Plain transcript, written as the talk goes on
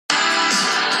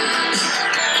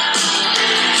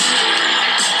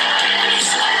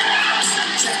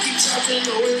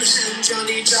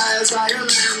Giles,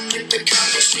 Ireland, Nick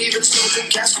McCarthy, Steven Stoker,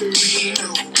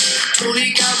 Cascarino.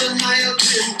 Tony Galvin, Niall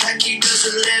Quinn, Becky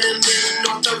doesn't let him in.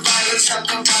 North of Ireland,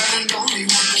 South of Ireland, only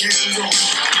one can go.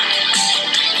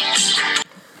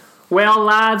 Well,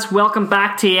 lads, welcome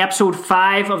back to episode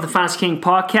 5 of the Fantasy King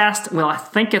podcast. Well, I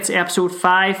think it's episode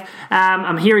 5.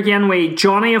 I'm here again with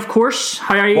Johnny, of course.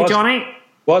 How are you, Johnny?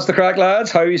 What's the crack,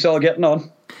 lads? How are you all getting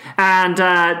on? And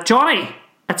Johnny,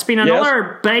 it's been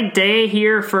another big day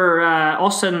here for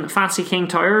us in Fantasy King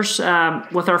Towers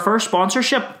with our first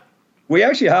sponsorship. We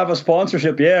actually have a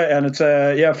sponsorship, and it's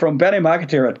from Benny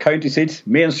McAteer at County Seat,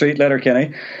 Main Street,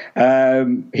 Letterkenny.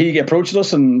 He approached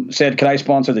us and said, "Can I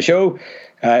sponsor the show?"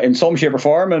 In some shape or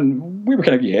form, and we were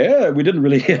kind of we didn't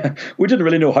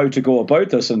really know how to go about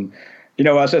this, and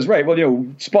I says, right, well,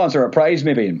 sponsor a prize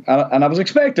maybe, and I was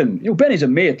expecting, Benny's a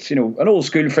mate, an old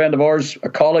school friend of ours, a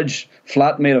college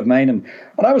flatmate of mine, and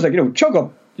I was like, chuck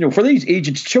up, for these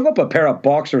agents, chuck up a pair of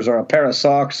boxers or a pair of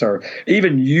socks or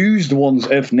even used ones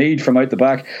if need from out the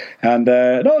back, and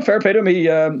no, fair play to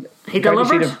him, he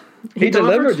delivered. He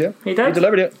delivered, yeah. He did. He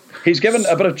delivered it. He's given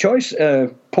a bit of choice,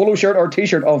 polo shirt or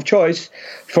T-shirt of choice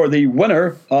for the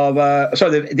winner of,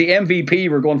 the MVP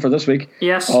we're going for this week.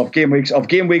 Yes. Of game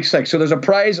week 6. So there's a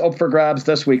prize up for grabs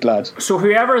this week, lads. So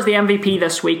whoever is the MVP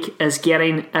this week is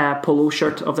getting a polo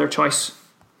shirt of their choice.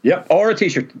 Yep, or a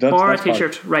T-shirt. That's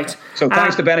T-shirt, fine. Right. So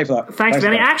thanks to Benny for that. Thanks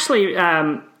Benny. Actually,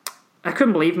 I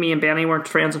couldn't believe me and Benny weren't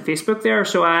friends on Facebook there,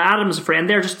 so I added him as a friend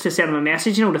there just to send him a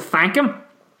message, to thank him.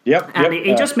 Yep. And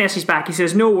he just messaged back. He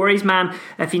says, "No worries, man.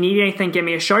 If you need anything, give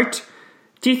me a shout."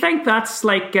 Do you think that's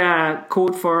like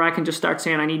code for I can just start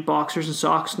saying I need boxers and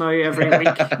socks now every week?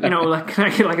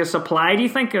 like a supply, do you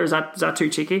think? Or is that too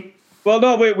cheeky? Well,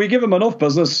 no, we give him enough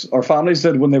business. Our families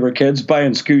did when they were kids,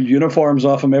 buying school uniforms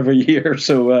off him every year.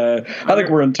 So I think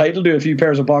we're entitled to a few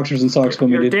pairs of boxers and socks when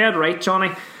we need. You're dead right,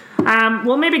 Johnny.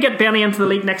 We'll maybe get Benny into the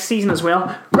league next season as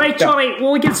well. Right, Johnny,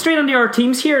 well, we get straight into our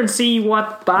teams here and see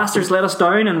what bastards let us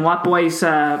down and what boys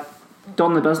done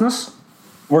the business.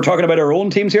 We're talking about our own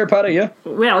teams here, Paddy, yeah?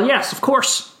 Well, yes, of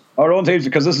course. Our own teams,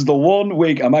 because this is the 1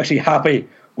 week I'm actually happy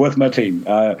with my team.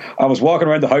 I was walking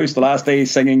around the house the last day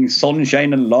singing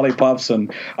Sunshine and Lollipops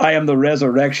and I Am the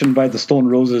Resurrection by the Stone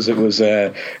Roses. It was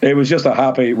just a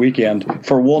happy weekend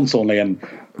for once only. And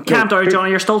calm down,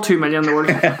 Johnny, you're still 2 million in the world.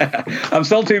 I'm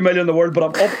still 2 million in the world, but I'm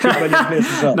up 2 million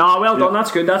places as well. No, well done,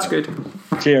 that's good.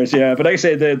 Cheers, yeah. But like I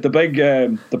say,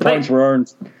 the points were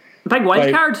earned. Big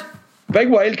wild card. Big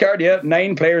wild card, yeah.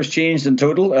 9 players changed in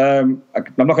total. I'm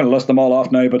not going to list them all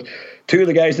off now, but 2 of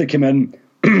the guys that came in,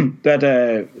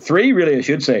 3 really, I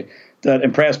should say, that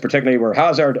impressed particularly were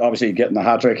Hazard, obviously getting a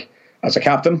hat-trick as a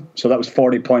captain, so that was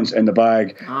 40 points in the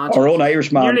bag. Our own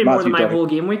Irishman, nearly Matthew more than my Doherty. whole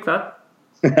game week, that.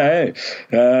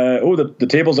 The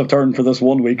tables have turned for this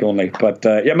 1 week only. But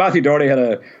Matthew Doherty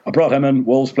I brought him in,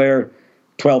 Wolves player,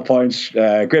 12 points,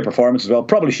 great performance as well.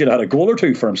 Probably should have had a goal or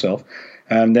 2 for himself.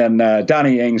 And then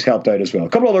Danny Ings helped out as well. A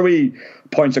couple other wee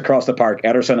points across the park,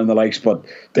 Ederson and the likes, but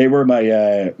they were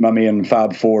my main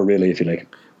Fab 4, really, if you like.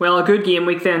 Well, a good game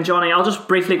week then, Johnny. I'll just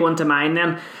briefly go into mine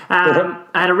then. I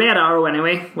had a red arrow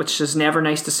anyway, which is never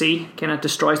nice to see. Kind of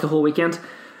destroys the whole weekend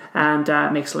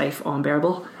and makes life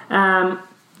unbearable.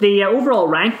 The overall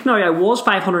rank now, I was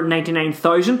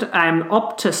 599,000. I'm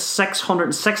up to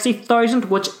 660,000,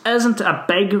 which isn't a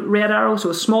big red arrow, so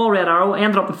a small red arrow. I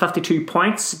ended up with 52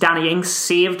 points. Danny Ings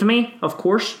saved me, of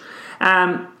course.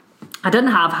 I didn't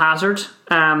have Hazard.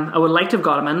 I would like to have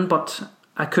got him in, but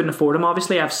I couldn't afford him,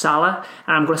 obviously. I have Salah,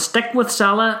 and I'm going to stick with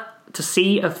Salah to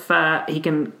see if he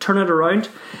can turn it around.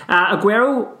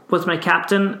 Aguero was my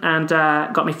captain and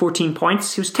got me 14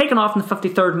 points. He was taken off in the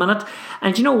 53rd minute,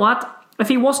 and you know what? If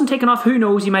he wasn't taken off, who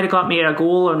knows? He might have got me a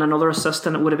goal and another assist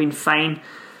and it would have been fine.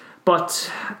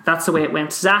 But that's the way it went.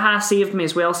 Zaha saved me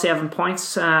as well, 7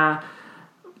 points. Van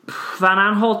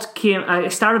Aanholt came. I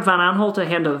started Van Aanholt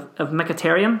ahead of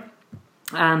Mkhitaryan.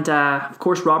 And of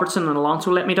course Robertson and Alonso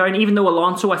let me down, even though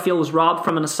Alonso I feel was robbed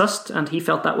from an assist and he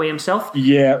felt that way himself.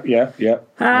 Yeah.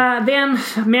 Then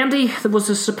Mendy, there was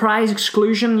a surprise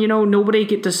exclusion. Nobody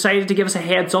decided to give us a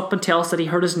heads up and tell us that he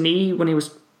hurt his knee when he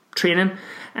was training.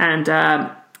 And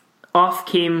off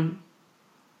came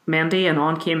Mendy and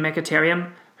on came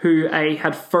Mkhitaryan, who I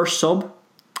had first sub.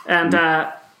 And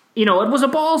it was a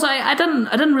balls. I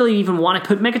didn't really even want to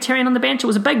put Mkhitaryan on the bench. It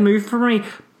was a big move for me,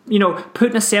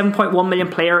 putting a 7.1 million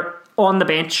player on the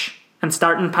bench and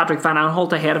starting Patrick Van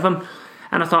Aanholt ahead of him.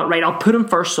 And I thought, right, I'll put him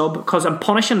first sub because I'm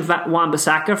punishing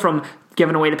Wan-Bissaka from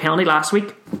giving away the penalty last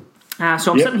week.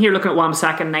 So I'm sitting here looking at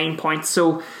Wan-Bissaka, 9 points.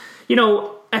 So,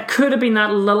 it could have been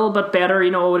that little bit better. I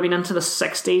would have been into the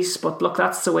 60s. But look,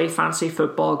 that's the way fantasy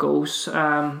football goes.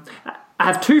 I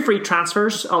have 2 free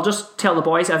transfers. I'll just tell the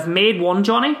boys I've made one,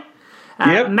 Johnny.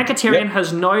 Mkhitaryan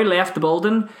has now left the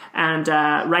building, and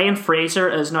Ryan Fraser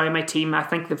is now my team. I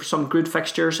think there's some good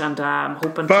fixtures, and I'm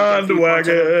hoping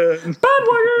bandwagon.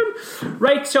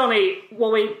 Right, Johnny,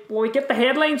 will we get the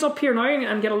headlines up here now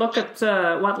and get a look at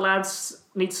what lads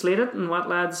need slated and what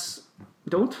lads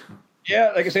don't?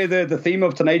 Yeah, like I say, the theme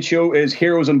of tonight's show is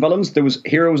heroes and villains. There was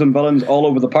heroes and villains all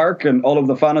over the park and all over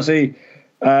the fantasy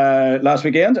last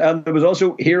weekend, and there was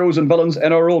also heroes and villains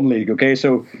in our own league. Okay,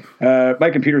 so my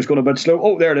computer's going a bit slow.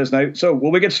 Oh, there it is now. So will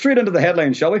we get straight into the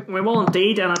headlines, shall we? We will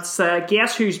indeed, and it's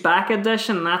Guess Who's Back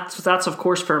edition. That's of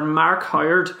course for Mark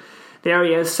Howard. There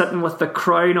he is, sitting with the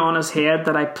crown on his head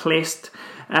that I placed.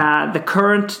 The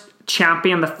current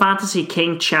champion, the Fantasy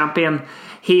King champion.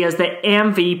 He is the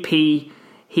MVP.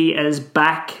 He is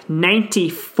back.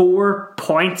 94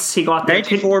 points. He got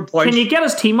 94 points. Can you get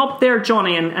his team up there,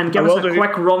 Johnny, and give us a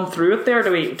quick run through it there?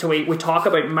 We talk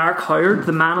about Mark Howard,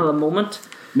 the man of the moment.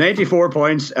 94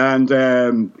 points, and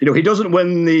he doesn't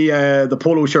win the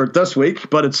polo shirt this week,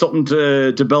 but it's something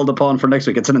to build upon for next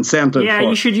week. It's an incentive. Yeah,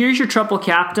 you should use your triple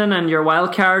captain and your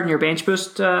wild card and your bench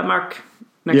boost, Mark.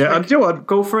 Next week. And you know what?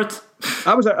 Go for it.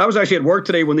 I was actually at work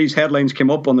today when these headlines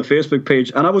came up on the Facebook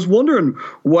page, and I was wondering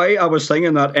why I was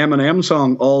singing that Eminem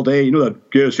song all day. You know that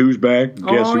Guess Who's Back?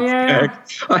 Guess Who's Back?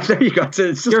 I know you got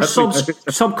to. Your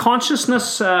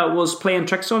subconsciousness was playing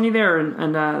tricks on you there,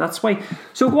 and that's why.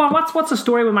 So go on. What's the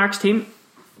story with Mark's team?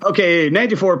 Okay,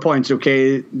 94 points.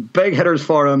 Okay, big hitters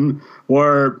for him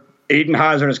were Eden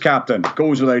Hazard as captain,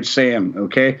 goes without saying.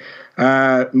 Okay.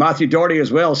 Matthew Doherty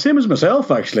as well, same as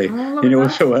myself actually.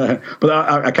 But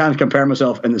I can't compare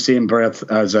myself in the same breath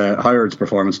as Howard's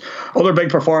performance. Other big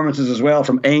performances as well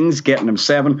from Ings, getting him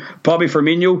 7. Bobby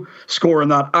Firmino scoring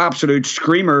that absolute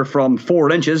screamer from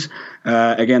 4 inches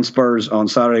against Spurs on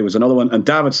Saturday was another one, and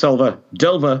David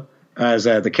Dilva, as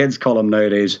the kids call him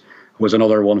nowadays, was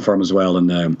another one for him as well.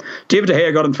 And David De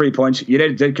Gea got him 3 points.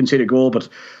 United did concede a goal, but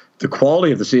the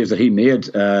quality of the saves that he made,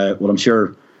 I'm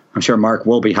sure Mark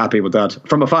will be happy with that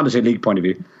from a fantasy league point of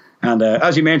view. And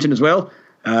as you mentioned as well,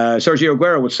 Sergio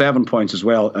Aguero with 7 points as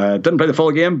well. Didn't play the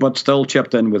full game, but still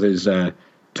chipped in with his 2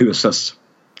 assists.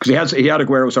 Because he had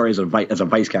Aguero, as a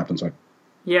vice captain. Sorry.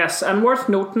 Yes, and worth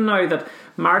noting now that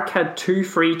Mark had 2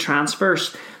 free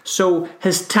transfers. So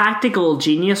his tactical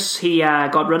genius, he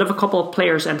got rid of a couple of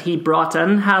players and he brought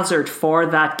in Hazard for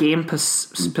that game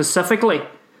specifically.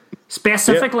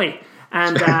 Yep.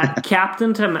 And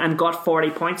captained him and got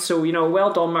 40 points. So,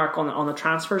 well done, Mark, on the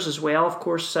transfers as well. Of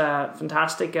course,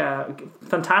 fantastic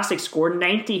score,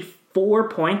 94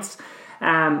 points.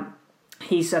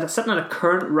 He's sitting at a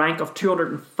current rank of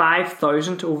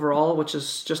 205,000 overall, which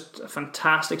is just a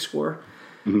fantastic score.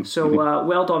 Mm-hmm. So,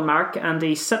 well done, Mark. And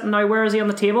he's sitting now, where is he on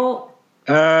the table?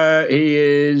 He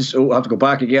is. I have to go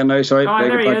back again now. Sorry. Oh,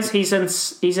 there he is. He's in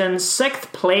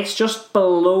 6th place, just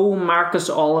below Marcus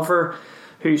Oliver,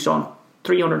 who's on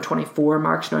 324.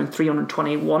 Mark's now in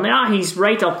 321. Yeah, he's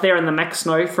right up there in the mix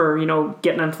now for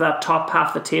getting into that top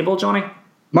half of the table, Johnny.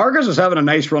 Marcus is having a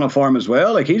nice run of form as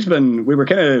well. Like we were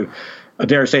kind of, I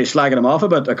dare say, slagging him off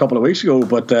a couple of weeks ago,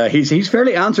 but he's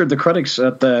fairly answered the critics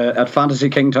at Fantasy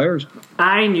King Towers.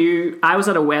 I was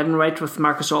at a wedding with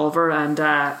Marcus Oliver, and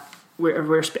we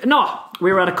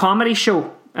were at a comedy show.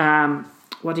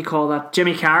 What do you call that?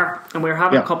 Jimmy Carr, and we were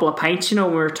having a couple of pints. We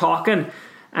were talking.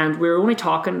 And we were only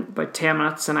talking about 10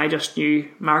 minutes, and I just knew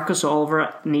Marcus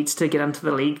Oliver needs to get into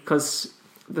the league because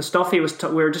the stuff he was.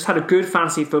 We just had a good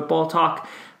fantasy football talk,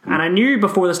 and I knew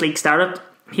before this league started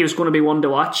he was going to be one to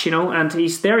watch, And he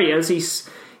is.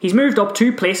 He's moved up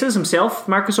 2 places himself,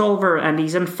 Marcus Oliver, and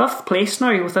he's in 5th place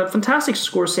now with a fantastic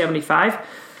score, 75.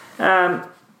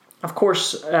 Of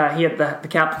course, he had the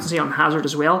captaincy on Hazard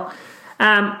as well.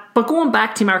 But going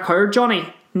back to Mark Howard,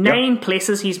 Johnny, 9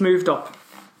 places he's moved up.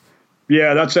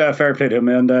 Yeah, that's fair play to him.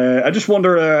 And I just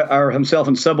wonder, are himself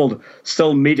and Sibbald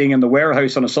still meeting in the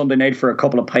warehouse on a Sunday night for a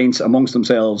couple of pints amongst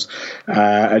themselves,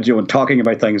 and talking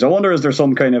about things? I wonder, is there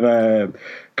some kind of a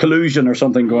collusion or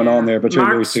something going on there between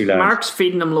those 2 lads? Mark's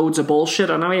feeding them loads of bullshit,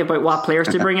 anyway, about what players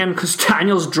to bring in, because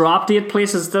Daniel's dropped 8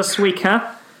 places this week, huh?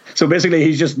 So basically,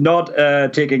 he's just not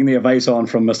taking the advice on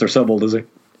from Mr. Sibbald, is he?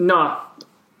 No.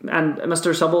 And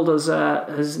Mr.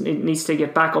 Sibbald needs to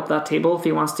get back up that table if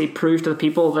he wants to prove to the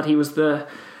people that he was the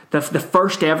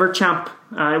first ever champ.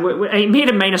 He made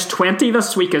him minus 20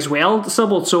 this week as well,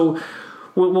 Sibbald. So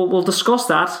we'll discuss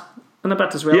that in a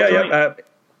bit as well. Yeah.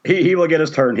 He will get his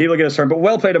turn. But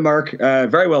well played to Mark.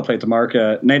 Very well played to Mark.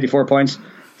 94 points.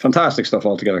 Fantastic stuff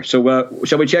altogether. So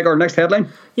shall we check our next headline?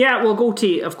 Yeah, we'll go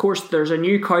to, of course, there's a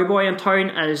new cowboy in town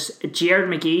as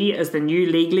Jared McGee is the new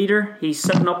league leader. He's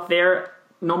sitting up there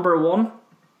number one.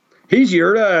 He's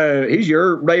your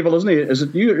rival, isn't he? Is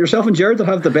it you yourself and Jared that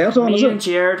have the bet on? Me and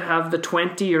Jared have the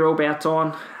 €20 bet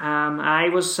on. I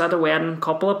was at a wedding,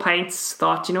 couple of pints,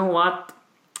 thought, you know what,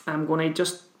 I'm going to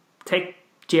just take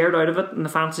Jared out of it in the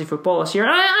fantasy football this year.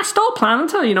 I still planning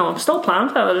to, I'm still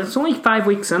planning to. It's only 5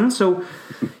 weeks in, so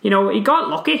he got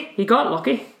lucky.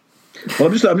 Well,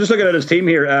 I'm just looking at his team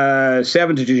here.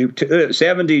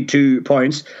 72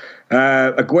 points.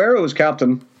 Aguero is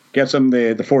captain. Gets him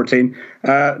the 14.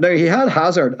 Now, he had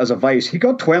Hazard as a vice. He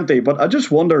got 20, but I just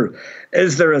wonder,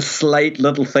 is there a slight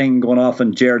little thing going off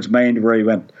in Jared's mind where he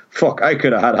went, fuck, I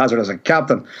could have had Hazard as a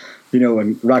captain,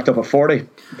 and racked up a 40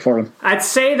 for him? I'd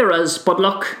say there is, but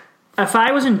look, if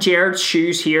I was in Jared's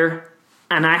shoes here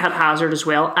and I had Hazard as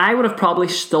well, I would have probably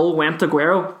still went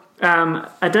Aguero.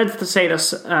 I did say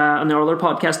this on the other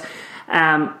podcast.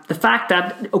 The fact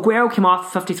that Aguero came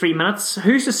off 53 minutes,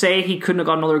 who's to say he couldn't have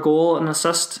got another goal and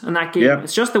assist in that game? Yeah.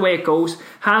 It's just the way it goes.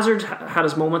 Hazard had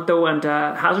his moment though, and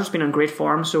Hazard's been in great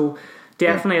form, so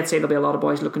definitely I'd say there'll be a lot of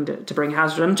boys looking to bring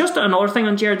Hazard. And just another thing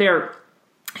on Jared there,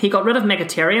 he got rid of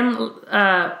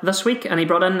Mkhitaryan this week and he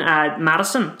brought in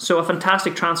Maddison, so a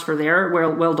fantastic transfer there.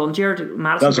 Well done, Jared.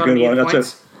 Maddison. That's a good one. That's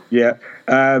it. Yeah,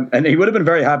 and he would have been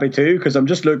very happy too, because I'm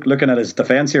just looking at his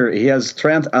defence here. He has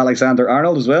Trent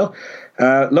Alexander-Arnold as well.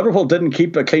 Liverpool didn't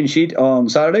keep a clean sheet on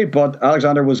Saturday, but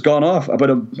Alexander was gone off about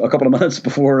a couple of minutes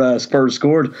before Spurs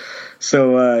scored.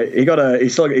 So he got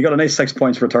a nice 6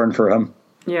 points return for him.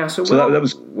 Yeah, so that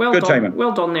was well good done, timing.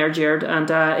 Well done there, Jared. And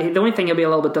the only thing he'll be a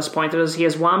little bit disappointed is he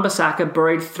has Wan-Bissaka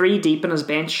buried 3 deep in his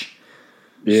bench.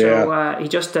 Yeah. So he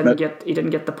just didn't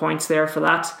get the points there for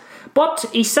that. But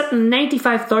he's sitting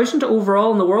 95,000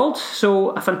 overall in the world,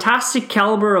 so a fantastic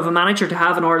calibre of a manager to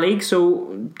have in our league.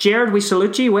 So, Jared, we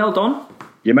salute you. Well done.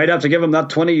 You might have to give him that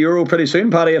 €20 pretty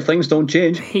soon, Paddy, if things don't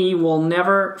change. He will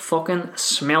never fucking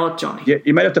smell it, Johnny.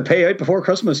 You might have to pay out before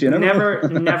Christmas,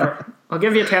 Never. I'll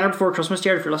give you a tenner before Christmas,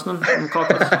 Jared, if you're listening.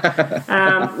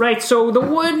 Right, so the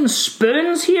wooden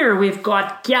spoons here. We've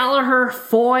got Gallagher,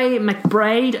 Foy,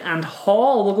 McBride and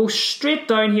Hall. We'll go straight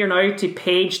down here now to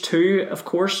page 2, of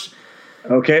course.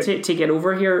 Okay. To get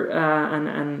over here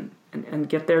and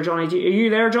get there, Johnny. Are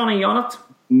you there, Johnny? You on it?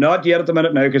 Not yet at the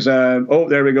minute now, because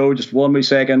there we go. Just 1 wee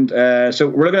second. So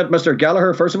we're looking at Mr.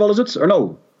 Gallagher first of all, is it? Or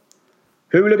no?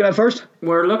 Who are we looking at first?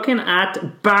 We're looking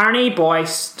at Barney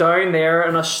Boyce down there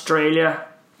in Australia.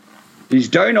 He's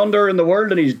down under in the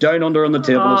world and he's down under on the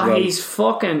table as well. He's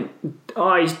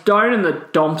down in the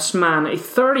dumps, man.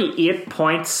 38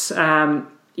 points.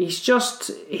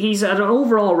 He's at an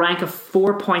overall rank of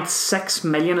 4.6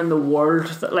 million in the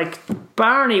world. Like,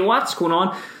 Barney, what's going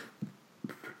on?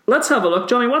 Let's have a look,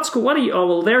 Johnny. What are you? Oh,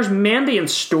 well, there's Mendy and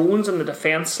Stones in the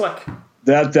defence. Like,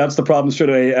 that's the problem straight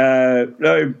away.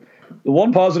 Now, the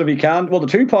one positive the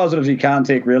 2 positives he can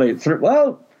take really.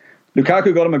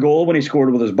 Lukaku got him a goal when he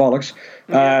scored with his bollocks.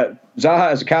 Yeah.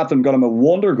 Zaha, as a captain, got him a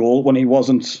wonder goal when he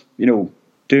wasn't,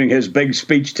 doing his big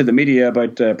speech to the media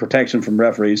about protection from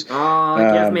referees.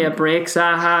 Give me a break,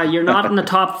 Zaha. You're not in the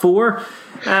top 4.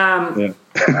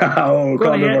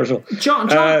 Controversial.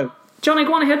 Johnny,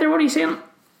 go on ahead there. What are you saying?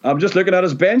 I'm just looking at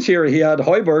his bench here. He had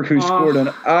Højbjerg, who scored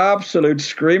an absolute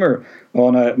screamer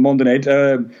on Monday night.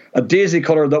 A daisy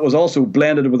colour that was also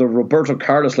blended with a Roberto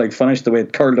Carlos-like finish, the way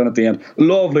it curled in at the end.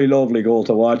 Lovely, lovely goal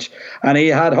to watch. And he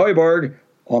had Højbjerg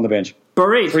on the bench.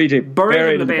 Buried in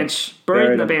the bench,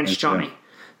 Johnny.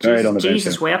 Yeah.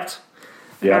 Jesus wept.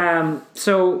 Yeah.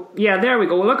 There we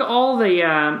go. Look at all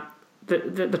the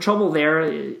trouble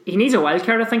there. He needs a wild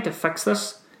card, I think, to fix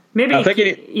this.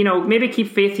 Maybe keep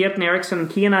Faith yet and Eriksen and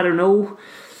Keane. I don't know.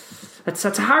 It's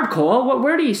a hard call.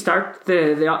 Where do you start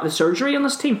the surgery on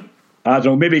this team? I don't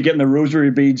know. Maybe getting the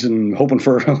rosary beads and hoping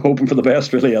for the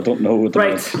best. Really, I don't know.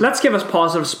 Right. Let's give us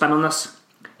positive spin on this.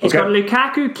 He's got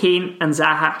Lukaku, Kane, and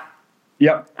Zaha.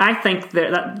 Yep. I think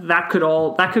that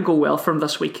could go well for him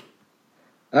this week.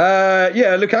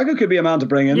 Lukaku could be a man to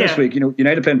bring in this week.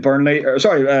 United playing Burnley.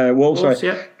 Wolves.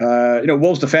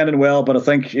 Wolves defending well, but I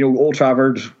think Old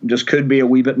Trafford just could be a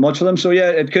wee bit much for them. So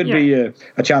it could be a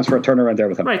chance for a turnaround there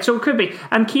with him. Right, so it could be.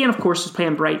 And Keane, of course, is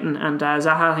playing Brighton, and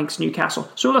Zaha, I think, is Newcastle.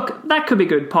 So look, that could be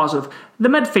good, positive. The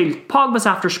midfield, Pogba's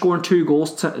after scoring 2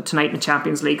 goals tonight in the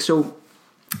Champions League, so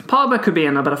Pogba could be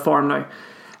in a bit of form now.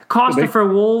 Costa for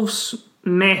Wolves,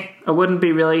 I wouldn't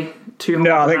be really too hung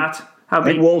up on that. I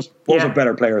think Wolves have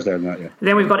better players there than that. Yeah.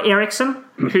 Then we've got Eriksen,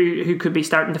 who could be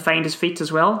starting to find his feet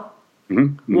as well.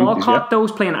 Walcott,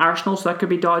 those playing Arsenal, so that could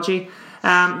be dodgy.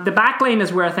 The back line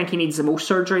is where I think he needs the most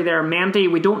surgery there. Mendy,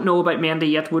 we don't know about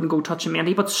Mendy yet. Wouldn't go touching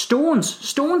Mendy, but Stones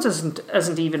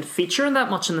isn't even featuring that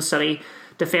much in the City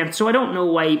defence. So I don't know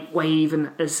why he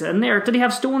even is in there. Did he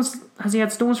have Stones? Has he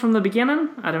had Stones from the beginning?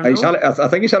 I don't know. I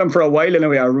think he's had him for a while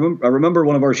anyway. I remember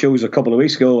one of our shows a couple of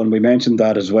weeks ago, and we mentioned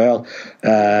that as well.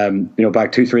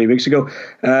 Back 2-3 weeks ago.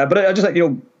 But I just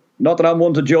think, not that I'm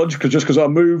one to judge, because I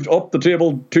moved up the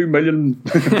table 2 million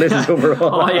places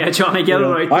overall. Oh yeah, Johnny, get it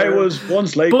right there. I was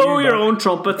once like blow your own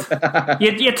trumpet.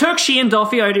 you took Shane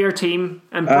Duffy out of your team,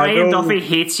 and Brian Duffy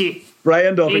hates you.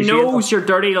 Brian Duffy. He knows your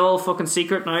dirty little fucking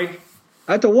secret now.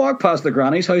 I had to walk past the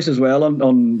granny's house as well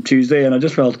on Tuesday, and I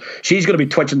just felt she's going to be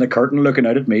twitching the curtain, looking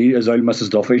out at me as old Mrs.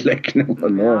 Duffy.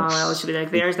 Well, she'll be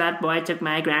like, "There's that boy took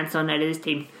my grandson out of his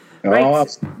team." Right. Oh,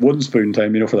 that's wooden spoon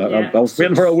time, for that. Yeah. I was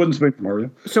waiting for a wooden spoon from her. Yeah.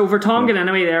 So Vertonghen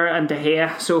anyway there, and De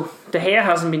Gea. So De Gea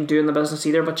hasn't been doing the business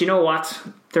either, but you know what?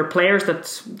 They're players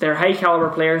they're high caliber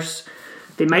players.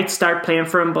 They might start playing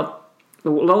for him, but a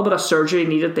little bit of surgery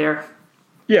needed there.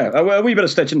 Yeah, a wee bit of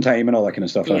stitching time and all that kind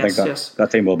of stuff. Yes, I think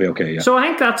that team will be okay. Yeah. So I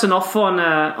think that's enough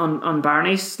on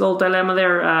Barney's little dilemma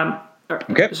there.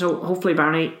 Okay. So hopefully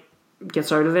Barney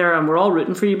gets out of there, and we're all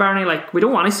rooting for you, Barney. Like, we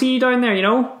don't want to see you down there,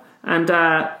 And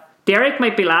Derek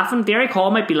might be laughing. Derek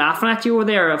Hall might be laughing at you over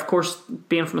there. Of course,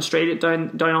 being from Australia,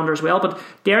 down under as well. But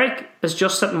Derek is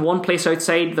just sitting one place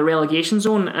outside the relegation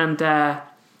zone, and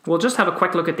we'll just have a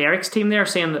quick look at Derek's team there,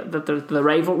 saying that the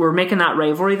rival, we're making that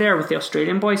rivalry there with the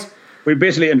Australian boys. We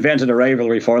basically invented a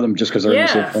rivalry for them just because they're in the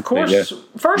same country. Of course. Yeah.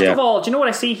 First of all, do you know what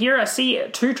I see here? I see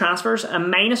 2 transfers, a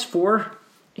 -4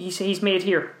 he's made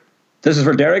here. This is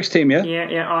for Derek's team, yeah?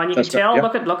 Yeah. Oh, and you can tell,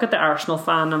 right, yeah. Look at the Arsenal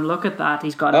fan, and look at that.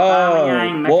 He's got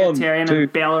Aubameyang, Mkhitaryan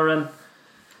and Bellerin.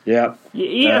 Yeah.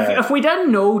 If we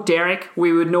didn't know Derek,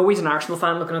 we would know he's an Arsenal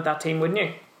fan looking at that team, wouldn't you?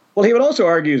 Well, he would also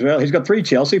argue as well. He's got 3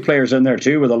 Chelsea players in there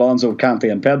too, with Alonso,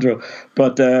 Kante and Pedro.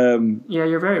 But yeah,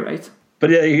 you're very right. But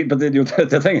yeah,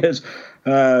 the thing is,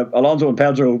 Alonso and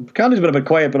Pedro, Kante's been a bit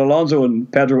quiet, but Alonso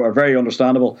and Pedro are very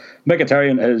understandable.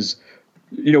 Mkhitaryan is...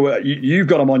 you've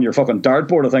got him on your fucking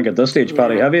dartboard, I think, at this stage,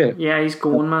 Paddy, have you? Yeah, he's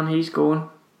going, man. He's going.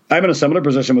 I'm in a similar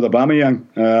position with Aubameyang.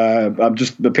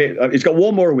 He's got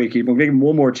one more week. We'll give him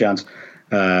one more chance.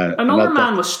 Another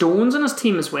man with Stones in his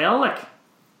team as well, like.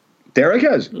 Derek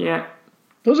has? Yeah.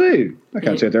 Does he? I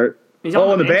can't say Derek. He's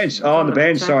on the bench. On the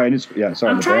bench. Sorry.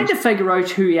 I'm trying to figure out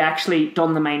who he actually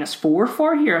done the -4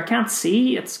 for here. I can't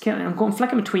see. I'm going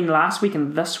flicking between last week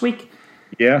and this week.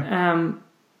 Yeah.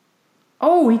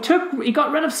 He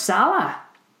got rid of Salah.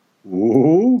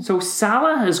 Ooh. So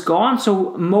Salah is gone.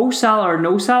 So Mo Salah or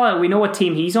no Salah, we know what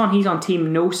team he's on. He's on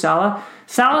team no Salah.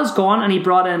 Salah's gone, and he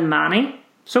brought in Mane.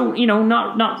 So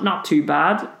not too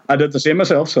bad. I did the same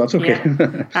myself, so that's okay.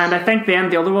 Yeah. And I think then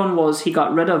the other one was he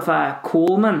got rid of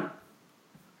Coleman.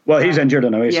 Well, he's injured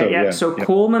anyway. So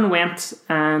Coleman went,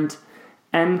 and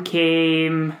in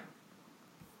came.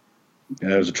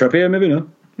 It was a Trippier, maybe, no?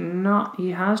 No,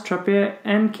 he has Trippier.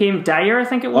 In came Dyer, I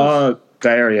think it was.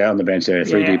 Dyer, on the bench there.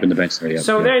 3 deep in the bench there,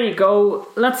 So there you go.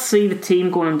 Let's see the team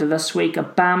going into this week.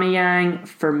 Aubameyang,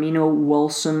 Firmino,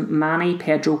 Wilson, Mane,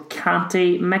 Pedro,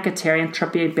 Kante, Mkhitaryan,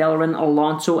 Trippier, Bellerin,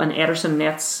 Alonso and Ederson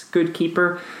nets. Good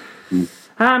keeper.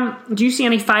 Do you see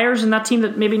any fires in that team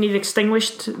that maybe need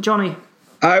extinguished, Johnny?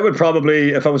 I would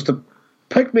probably, if I was to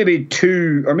pick maybe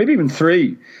 2 or maybe even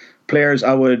 3 players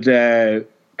I would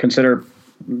consider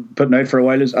putting out for a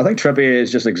while, is I think Trippier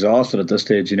is just exhausted at this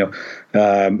stage.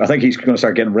 I think he's going to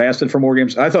start getting rested for more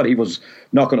games. I thought he was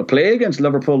not going to play against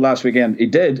Liverpool last weekend. He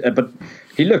did, but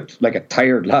he looked like a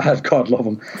tired lad. God love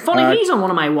him. Funny, he's on one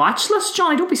of my watch lists,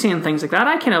 Johnny. Don't be saying things like that.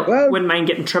 I kind of wouldn't mind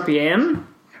getting Trippier in.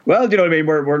 Well, do you know what I mean?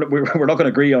 We're not going to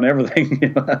agree on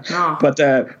everything, No. But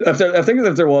I think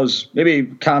if there was maybe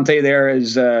Kante there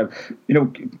is,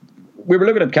 we were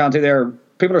looking at Kante there.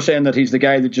 People are saying that he's the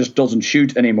guy that just doesn't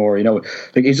shoot anymore.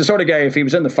 Like he's the sort of guy, if he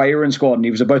was in the firing squad and he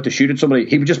was about to shoot at somebody,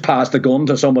 he would just pass the gun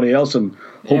to somebody else and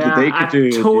hope that they could do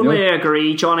it. I totally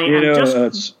agree, Johnny.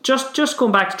 And just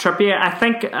going back to Trippier, I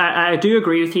think I do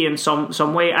agree with you in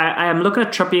some way. I am looking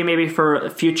at Trippier maybe for the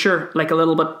future, like a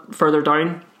little bit further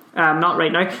down, not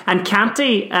right now. And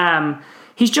Kante,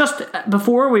 he's just,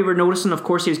 before we were noticing, of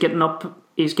course, he's getting up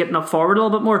forward a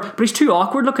little bit more, but he's too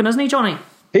awkward looking, isn't he, Johnny?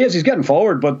 He is. He's getting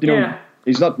forward, but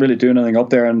he's not really doing anything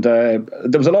up there, and there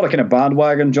was a lot of kind of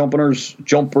bandwagon jumpers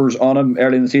on him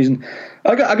early in the season.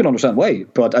 I can understand why,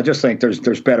 but I just think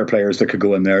there's better players that could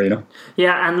go in there,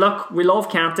 Yeah, and look, we love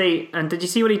Kante, and did you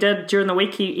see what he did during the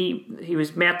week? He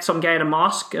was met some guy at a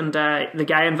mosque, and the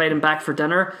guy invited him back for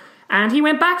dinner, and he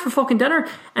went back for fucking dinner,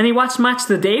 and he watched Match of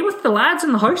the Day with the lads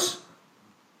in the house.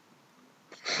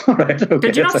 All right, okay.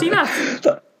 Did you not see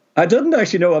that? I didn't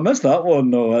actually know. I missed that one.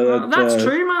 No, that's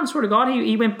true, man. Swear to God,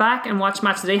 he went back and watched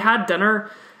Match of the Day, had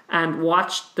dinner, and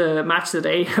watched the match of the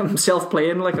day himself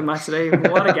playing like a match of the day.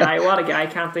 What a guy,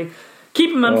 can't they?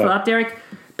 Keep him in for that, Derek.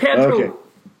 Pedro. Okay.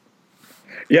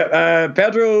 Yeah,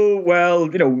 Pedro, well,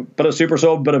 bit of super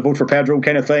sub, bit of vote for Pedro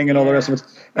kind of thing and all the rest of it.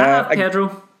 I have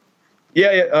Pedro.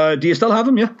 Yeah, do you still have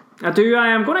him, yeah? I do. I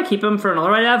am going to keep him for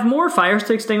another. I have more fires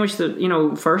to extinguish,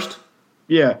 first.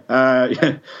 Yeah.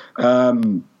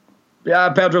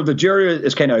 Pedro, the jury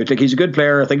is kind of out. Like, he's a good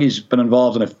player. I think he's been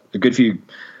involved in a good few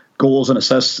goals and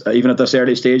assists, even at this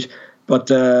early stage.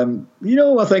 But, I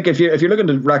think if you're looking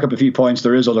to rack up a few points,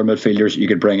 there is other midfielders you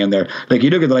could bring in there. Like, you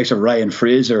look at the likes of Ryan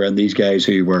Fraser and these guys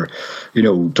who were,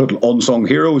 total unsung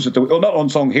heroes. Not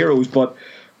unsung heroes, but,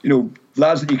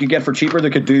 lads that you could get for cheaper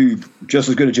that could do just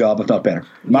as good a job, if not better.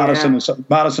 Madison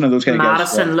and those kind of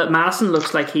guys. Madison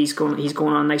looks like he's going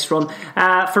on a nice run.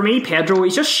 For me, Pedro,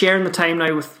 he's just sharing the time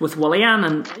now with Willian,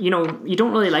 and you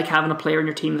don't really like having a player in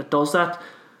your team that does that.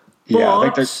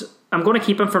 But I'm going to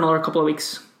keep him for another couple of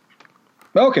weeks.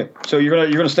 Okay, so you're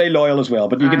gonna stay loyal as well,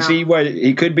 but you can see why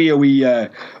he could be a wee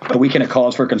kind of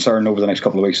cause for concern over the next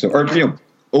couple of weeks, or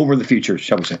over the future,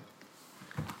 shall we say?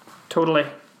 Totally.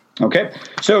 Okay,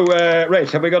 so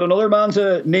right, have we got another man's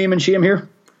name and shame here?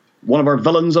 One of our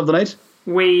villains of the night.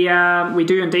 We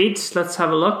do indeed. Let's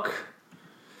have a look.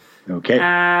 Okay.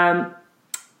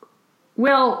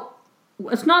 Well,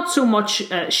 it's not so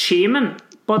much shaming,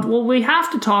 but we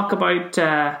have to talk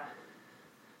about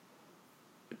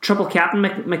triple captain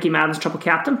Mickey Madden's triple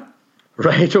captain.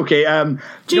 Right, okay.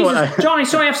 Jesus, Johnny,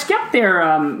 sorry, I've skipped there.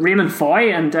 Raymond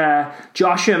Foy and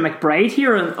Joshua McBride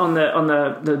here on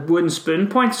the wooden spoon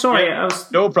point. Sorry, yeah,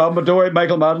 no problem. But don't worry,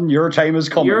 Michael Madden, your time is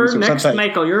coming. You're next,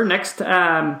 Michael. You're next.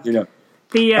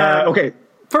 Okay.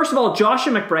 First of all,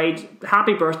 Joshua McBride,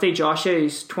 happy birthday, Joshua.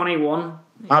 He's 21.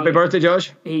 Happy birthday,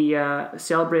 Josh. He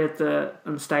celebrated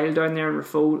in style down there in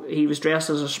Rafo. He was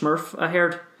dressed as a Smurf, I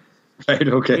heard. Right,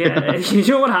 okay. Yeah, you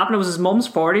know what happened? It was his mum's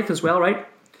 40th as well, right?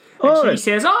 He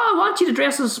says, I want you to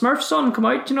dress as a Smurf, son, come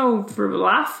out, for a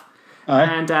laugh. Aye.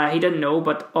 And he didn't know,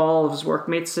 but all of his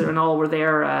workmates and all were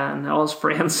there, and all his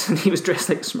friends, and he was dressed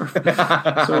like a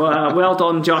Smurf. So well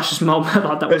done, Josh's mum. I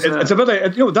thought that was... It's a bit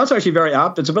like, that's actually very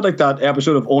apt. It's a bit like that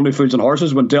episode of Only Fools and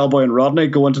Horses when Del Boy and Rodney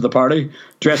go into the party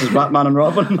dressed as Batman and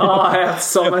Robin. I've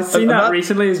seen that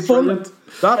recently. It's brilliant.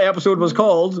 That episode was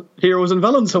called Heroes and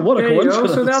Villains, so what a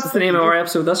coincidence. So that's the name of our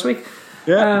episode this week.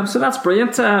 Yeah. So that's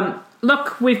brilliant.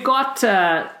 Look, we've got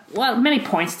many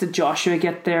points did Joshua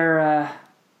get there?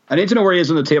 I need to know where he is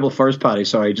on the table first, Paddy.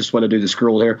 Sorry, just want to do the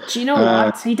scroll here. Do you know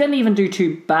what? He didn't even do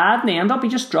too bad in the end up. He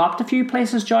just dropped a few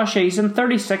places, Joshua. He's in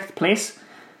 36th place.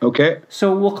 Okay.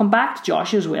 So we'll come back to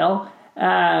Joshua as well.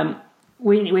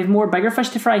 We have more bigger fish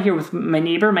to fry here with my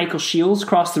neighbour Michael Shields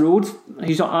across the road.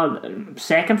 He's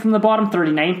second from the bottom,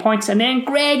 39 points. And then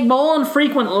Greg Mullen,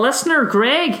 frequent listener,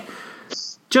 Greg,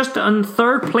 just in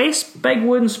third place. Big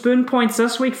wooden spoon points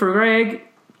this week for Greg.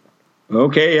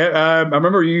 Okay, yeah. I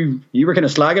remember you were kind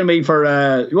of slagging me for...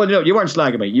 well, no, you weren't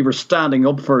slagging me. You were standing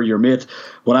up for your mate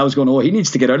when I was going, he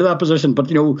needs to get out of that position. But,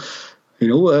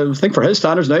 I think for his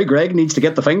standards now, Greg needs to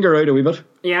get the finger out a wee bit.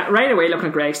 Yeah, right away, looking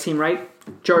at Greg's team, right?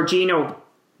 Jorginho,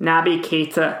 Naby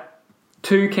Keita,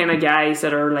 two kind of guys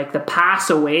that are like the pass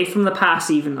away from the pass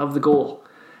even of the goal.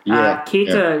 Yeah,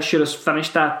 Keita should have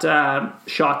finished that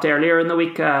shot earlier in the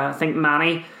week. I think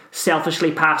Manny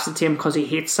selfishly passed it to him because he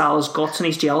hates Salah's guts and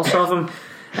he's jealous of him.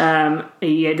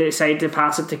 He decided to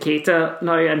pass it to Keita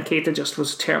now, and Keita just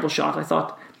was a terrible shot, I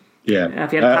thought. Yeah.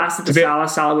 If he had passed it to Salah,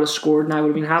 Salah would have scored and I would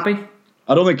have been happy.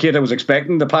 I don't think Keita was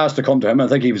expecting the pass to come to him. I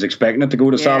think he was expecting it to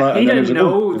go to Salah. He didn't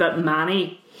know that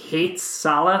Manny hates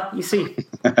Salah, you see.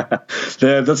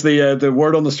 That's the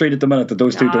word on the street at the minute, that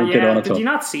those two don't get on at all. Did you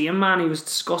not see him, man? He was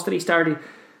disgusted. He started to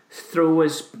throw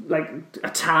his a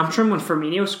tantrum when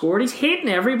Firmino scored. He's hating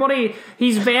everybody.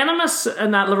 He's venomous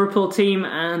in that Liverpool team,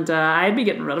 and I'd be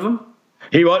getting rid of him.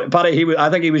 I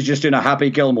think he was just doing a Happy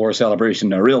Gilmore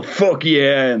celebration, a real fuck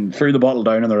yeah, and threw the bottle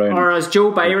down in the round. Or as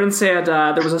Joe Byron said,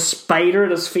 there was a spider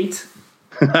at his feet.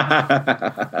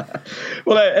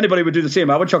 Well, anybody would do the same.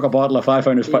 I would chuck a bottle if I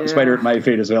found a spider at my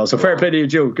feet as well. So fair play to you,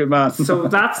 Joe. Good man. So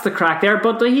that's the crack there.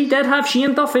 But he did have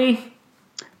Shane Duffy.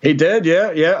 He did,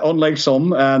 yeah. Unlike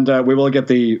some, and we will get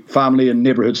the family and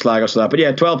neighbourhood slag us for that. But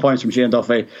yeah, 12 points from Shane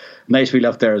Duffy. Nice we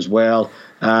left there as well.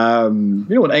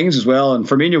 And Ings as well, and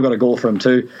Firmino got a goal for him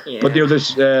too. Yeah. But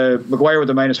there's Maguire with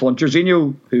the -1.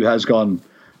 Jorginho, who has gone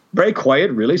very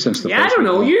quiet really since the first I don't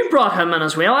know. week. You brought him in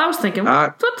as well. I was thinking,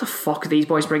 what the fuck are these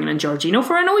boys bringing in Jorginho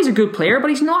for? I know he's a good player, but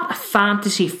he's not a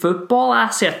fantasy football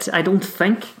asset, I don't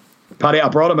think. Paddy, I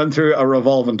brought him in through a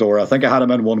revolving door. I think I had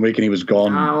him in 1 week and he was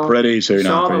gone pretty soon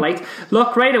saw after. The light.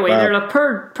 Look, right away there, look,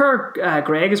 per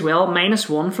Greg as well,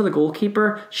 -1 for the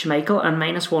goalkeeper, Schmeichel, and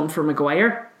 -1 for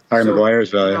Maguire. Harry Maguire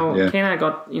as well, yeah. Kind of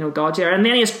got, dodgy there. And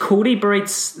then he has Cody buried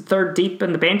third deep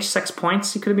in the bench, 6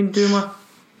 points he could have been doing with.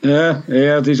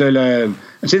 Yeah. These are, and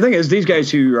see, the thing is, these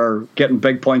guys who are getting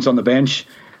big points on the bench,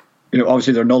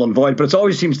 obviously they're null and void, but it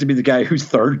always seems to be the guy who's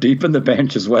third deep in the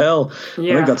bench as well.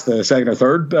 Yeah. I think that's the second or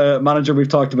third manager we've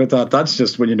talked about that. That's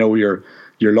just when your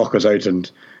luck is out,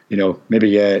 and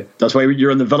maybe that's why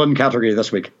you're in the villain category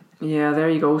this week. Yeah, there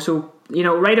you go. So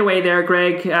right away there,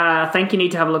 Greg, I think you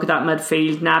need to have a look at that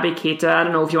midfield. Naby Keita, I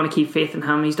don't know if you want to keep faith in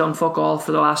him. He's done fuck all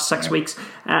for the last 6 weeks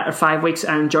or 5 weeks.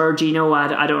 And Jorginho,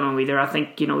 I don't know either. I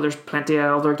think there's plenty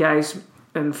of other guys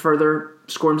in further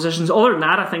scoring positions. Other than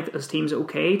that, I think his team's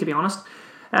okay, to be honest.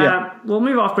 We'll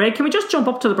move off, Greg. Can we just jump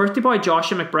up to the birthday boy,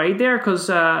 Joshua McBride there? Because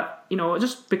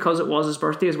just because it was his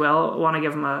birthday as well, I want to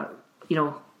give him a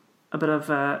bit of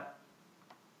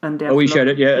in-depth. Oh, we shared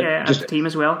it, yeah, just the team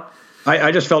as well.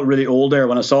 I just felt really old there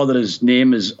when I saw that his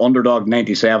name is Underdog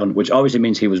 97, which obviously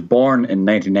means he was born in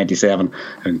 1997.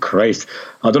 And Christ,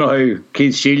 I don't know how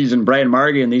Keith Shields and Brian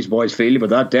Margie and these boys feel,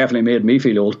 but that definitely made me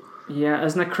feel old. Yeah,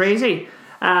 isn't it crazy?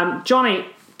 Johnny,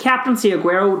 captaincy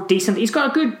Aguero, decent. He's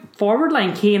got a good forward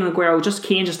line, Kane and Aguero.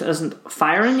 Kane just isn't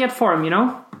firing yet for him,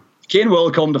 Kane will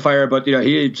come to fire, but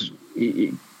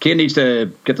Kane needs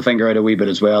to get the finger out a wee bit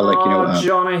as well.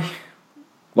 Johnny.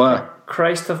 What?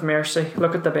 Christ of mercy.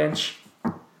 Look at the bench.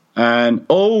 And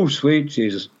sweet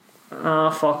Jesus. Oh,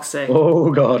 fuck's sake.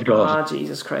 Oh, God. Oh,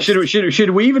 Jesus Christ. Should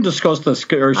we even discuss this?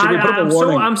 Or should we put up a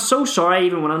warning? I'm so sorry I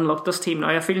even went and looked at this team now.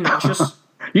 I feel nauseous.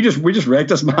 We just wrecked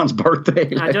this man's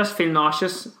birthday. I just feel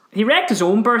nauseous. He wrecked his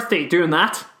own birthday doing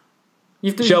that.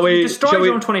 You've destroyed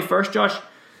your own 21st, Josh.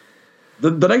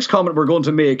 The next comment we're going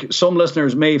to make, some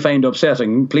listeners may find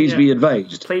upsetting. Please be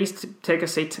advised. Please take a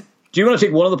seat. Do you want to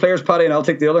take one of the players, Paddy, and I'll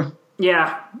take the other?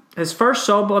 Yeah. His first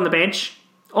sub on the bench.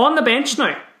 On the bench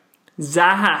now.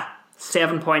 Zaha,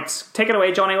 7 points. Take it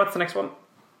away, Johnny. What's the next one?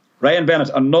 Ryan Bennett,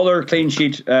 another clean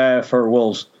sheet for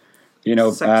Wolves.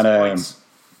 6 points.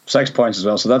 6 points as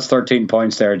well. So that's 13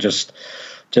 points there, just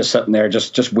sitting there,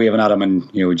 just waving at him, and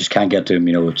we just can't get to him.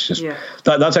 It's just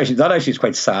that actually is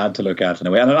quite sad to look at in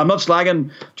a way. And I'm not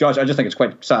slagging Josh. I just think it's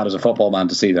quite sad as a football man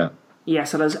to see that.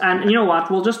 Yes, it is. And you know what?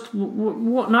 We'll just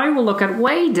now we'll look at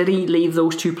why did he leave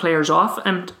those two players off,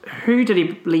 and who did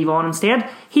he leave on instead?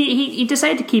 He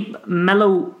decided to keep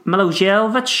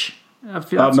Milojevic.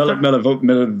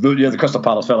 The Crystal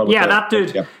Palace fellow. Yeah, that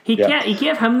dude. He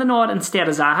gave him the nod instead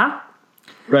of Zaha.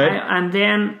 Right. And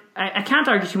then I can't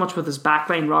argue too much with his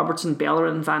backline: Robertson,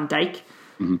 Bellerin, Van Dijk.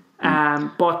 Mm-hmm.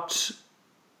 But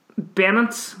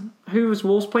Bennett, who was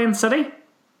Wolves playing, City?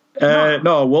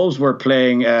 No, Wolves were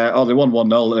playing. They won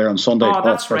 1-0 there on Sunday. Oh,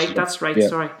 that's right. Yeah.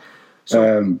 Sorry.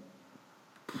 So,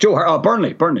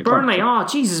 Burnley. Oh,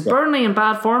 Jesus, Burnley in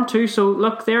bad form too. So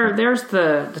look, there's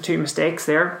the two mistakes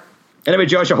there. Anyway,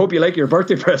 Josh, I hope you like your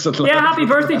birthday present. Yeah, happy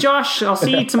birthday, Josh. I'll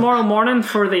see you tomorrow morning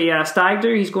for the stag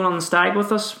do. He's going on the stag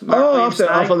with us.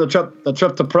 Off on the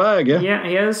trip to Prague, yeah? Yeah,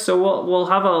 he is. So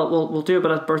we'll do a bit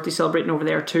of birthday celebrating over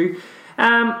there too.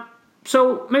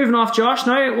 So moving off, Josh,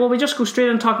 now will we just go straight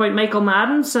and talk about Michael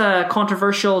Madden's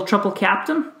controversial triple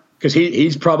captain? Because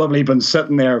he's probably been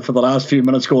sitting there for the last few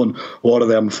minutes going, what are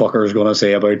them fuckers going to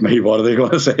say about me? What are they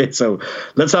going to say? So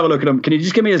let's have a look at him. Can you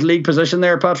just give me his league position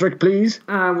there, Patrick, please?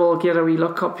 We'll get a wee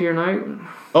look up here now.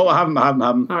 Oh, I haven't.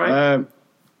 All right.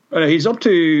 He's up to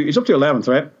 11th,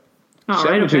 right? All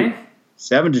right, okay.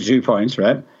 72 points,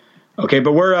 right? Okay,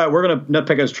 but we're going to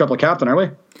nitpick his triple captain, are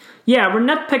we? Yeah, we're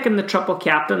nitpicking the triple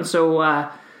captain. So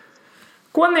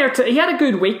go in there. He had a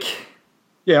good week.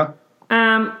 Yeah.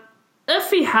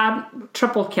 If he had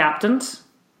triple captained,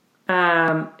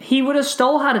 he would have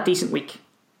still had a decent week.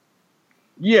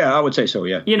 Yeah, I would say so,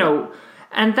 yeah.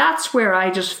 And that's where I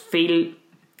just feel,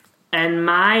 in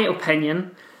my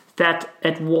opinion, that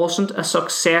it wasn't a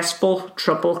successful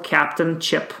triple captain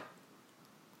chip.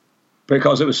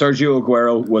 Because it was Sergio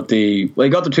Aguero with he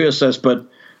got the 2 assists, but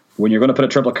when you're going to put a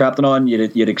triple captain on,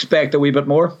 you'd expect a wee bit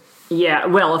more. Yeah,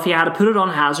 well, if he had to put it on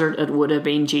Hazard, it would have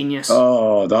been genius.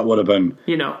 Oh, that would have been...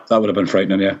 That would have been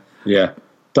frightening, yeah. Yeah.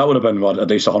 That would have been, at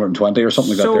least 120 or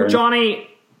something like that. So, Johnny,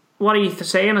 what are you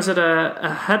saying? Is it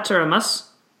a hit or a miss?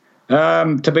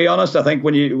 To be honest, I think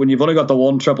when you've only got the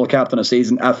one triple captain a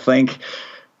season, I think,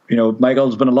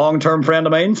 Michael's been a long-term friend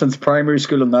of mine since primary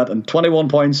school and that, and 21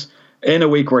 points in a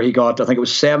week where he got, I think it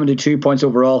was 72 points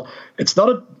overall. It's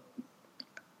not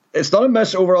a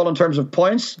miss overall in terms of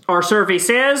points. Our survey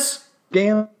says...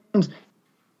 Games.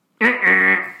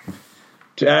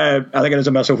 2 I think it is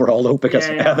a miss overall, though, because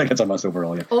Yeah. I think it's a miss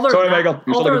overall. Yeah. Other Sorry, than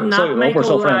Michael. other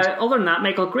than that,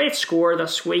 Michael, great score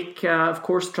this week. Of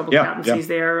course, triple captaincy's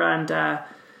there, and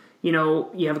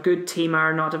you have a good team.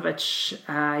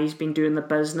 Arnautovic, he's been doing the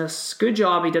business. Good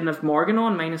job. He didn't have Morgan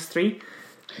on -3.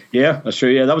 Yeah, that's true.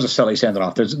 Yeah, that was a silly sending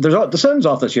off. There's the sends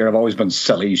off this year have always been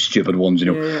silly, stupid ones.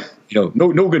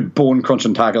 No good bone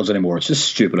crunching tackles anymore. It's just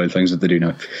stupid old things that they do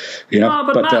now. No,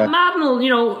 but Madden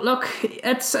will. Look,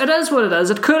 it is what it is.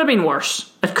 It could have been worse.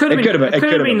 It could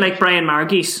have been like Brian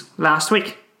Margie's last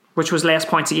week, which was less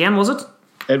points again, was it?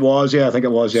 It was. Yeah, I think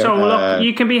it was. Yeah. So look,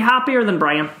 you can be happier than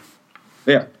Brian.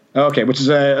 Yeah. Okay, which is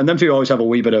and them two always have a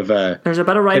wee bit of. There's a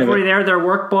bit of rivalry there. They're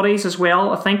work buddies as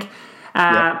well, I think.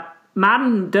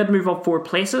 Madden did move up 4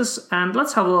 places, and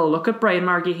let's have a little look at Brian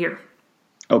Margie here.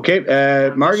 Okay,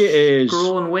 Margie is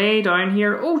scrolling way down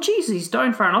here. Oh, jeez, he's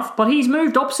down far enough, but he's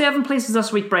moved up 7 places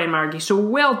this week, Brian Margie. So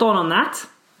well done on that,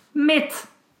 mate.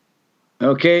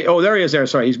 Okay. Oh, there he is. There.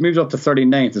 Sorry, he's moved up to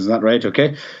 39th. Isn't that right?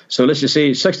 Okay. So let's just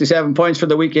see. 67 points for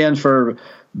the weekend for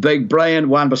Big Brian.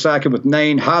 Wan-Bissaka with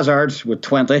 9. Hazard with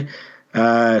 20.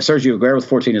 Sergio Aguero with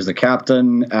 14 as the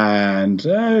captain, and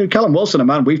Callum Wilson, a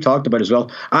man we've talked about as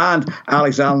well, and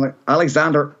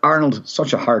Alexander Arnold,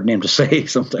 such a hard name to say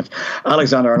sometimes.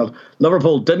 Alexander Arnold.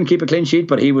 Liverpool didn't keep a clean sheet,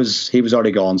 but he was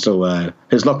already gone, so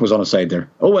his luck was on his side there.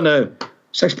 Oh, and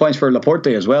 6 points for Laporte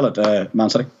as well at Man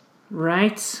City.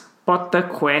 Right, but the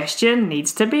question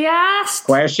needs to be asked.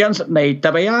 Questions need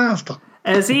to be asked.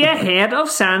 Is he ahead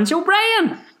of Sancho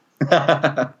Brian?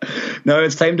 No,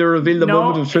 it's time to reveal the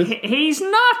moment of truth. He's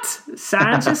not.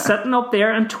 Sanj is sitting up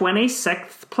there in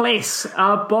 26th place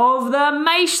above the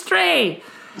Maestri.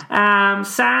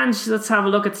 Sanj, let's have a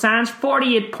look at Sanj.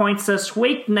 48 points this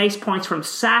week. Nice points from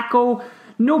Sacco.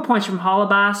 No points from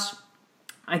Holebas.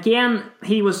 Again,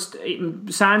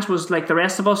 Sanj was like the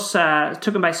rest of us,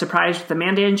 took him by surprise with the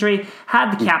Mendy injury.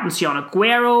 Had the captaincy on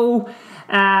Aguero.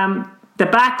 The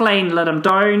back line let him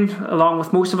down, along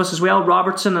with most of us as well.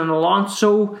 Robertson and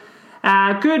Alonso.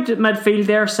 Good midfield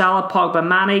there. Salah, Pogba,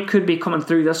 Mane could be coming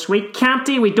through this week.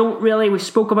 Kanté, we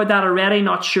spoke about that already.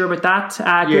 Not sure about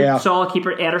that. Good solid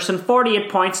keeper Ederson. 48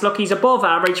 points. Look, he's above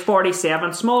average.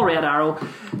 47. Small red arrow.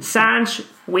 Sanj,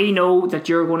 we know that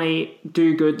you're going to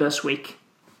do good this week.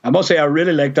 I must say, I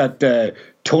really like that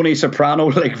Tony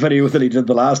Soprano video that he did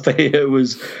the last day. It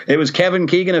was Kevin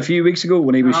Keegan a few weeks ago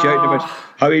when he was shouting about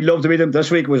how he'd love to meet him.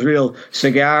 This week was real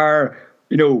cigar.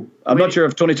 I'm not sure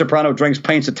if Tony Soprano drinks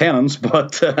pints of tenants,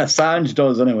 but Sanj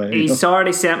does anyway. He's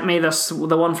already sent me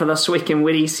the one for this week, and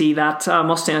will you see that? I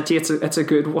must send it to you. It's a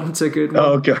good one. It's a good one.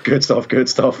 Oh, good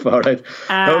stuff. All right.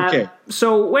 Okay.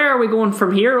 So where are we going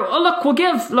from here?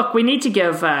 Oh, we need to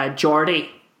give Jordy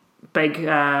big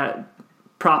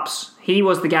props. He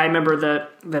was the guy, remember,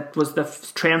 that was the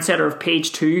trendsetter of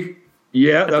page 2.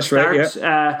 Yeah, that's right.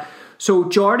 Yeah. So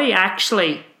Jordy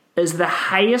actually is the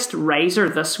highest riser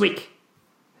this week.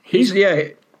 He's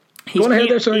came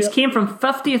from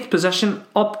 50th position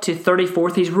up to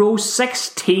 34th. He's rose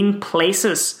 16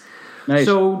 places. Nice.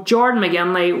 So Jordan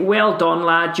McGinley, well done,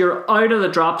 lad. You're out of the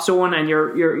drop zone and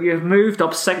you've moved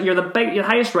up. You're the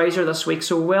highest riser this week.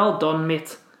 So well done,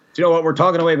 mate. Do you know what we're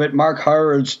talking away about? Mark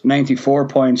Howard's 94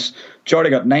 points. Jordy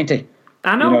got 90.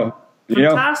 I know.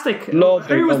 Fantastic.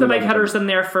 Who was the big hitters in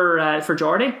there for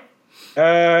Jordy?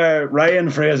 Ryan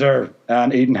Fraser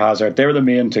and Eden Hazard. They were the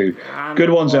main two. Good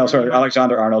ones elsewhere.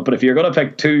 Alexander Arnold. But if you're going to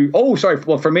pick two,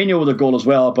 Firmino with a goal as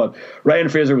well. But Ryan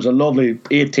Fraser was a lovely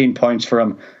 18 points for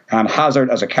him, and Hazard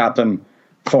as a captain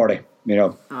 40.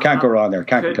 Can't go wrong there.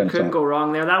 Couldn't go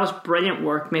wrong there. That was brilliant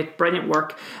work, mate. Brilliant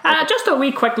work. Just a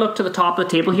wee quick look to the top of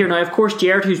the table here now. Of course,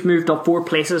 Jared, who's moved up 4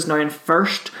 places, now in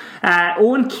first.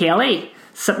 Owen Kelly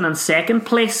sitting in second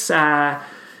place.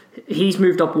 He's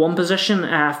moved up 1 position,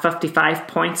 55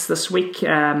 points this week.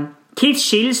 Keith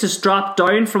Shields has dropped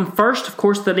down from first, of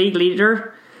course, the league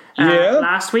leader.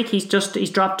 Last week he's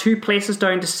dropped 2 places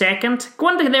down to second. Go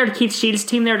on to Keith Shields'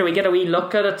 team there. Do we get a wee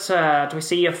look at it? Do we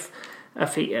see if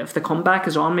the comeback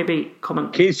is on, maybe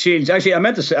coming? Keith Shields. Actually, I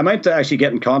meant to actually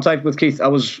get in contact with Keith. I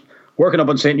was working up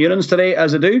in St. Eunan's today,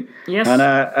 as I do. Yes. And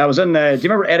I was in, do you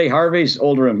remember Eddie Harvey's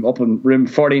old room, up in room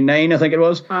 49, I think it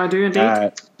was? I do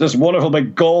indeed. This wonderful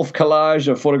big golf collage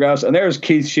of photographs, and there's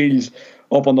Keith Shields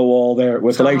up on the wall there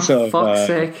with the likes of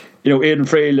Aidan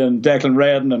Frail and Declan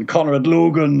Redden and Conrad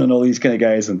Logan and all these kind of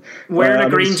guys. And wearing a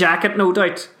green jacket, no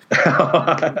doubt.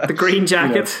 The green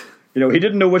jacket. He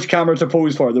didn't know which camera to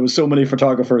pose for. There was so many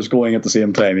photographers going at the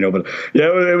same time, But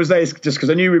it was nice just because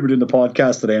I knew we were doing the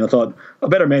podcast today, and I thought I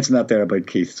better mention that there about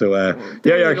Keith. So Keith.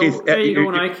 There you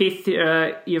go now, Keith.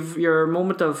 You've your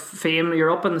moment of fame.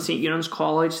 You're up in the St. Eunan's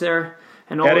College there.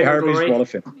 in all Eddie the Harvey's glory. Wall of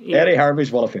Fame. Yeah. Eddie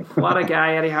Harvey's Wall of Fame. What a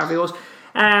guy Eddie Harvey was.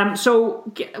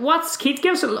 So what's Keith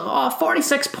gives it?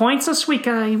 46 points this week.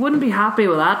 He wouldn't be happy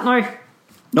with that now.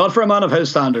 Not for a man of his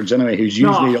standards, anyway. Who's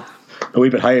usually up a wee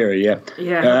bit higher. Yeah.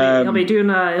 Yeah, he'll be doing.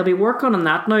 He'll be working on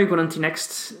that now going into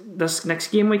this next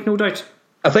game week, no doubt.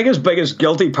 I think his biggest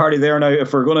guilty party there now,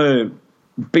 if we're going to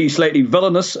be slightly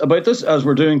villainous about this, as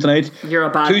we're doing tonight. You're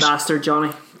a bad bastard,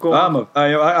 Johnny. Go on.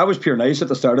 I was pure nice at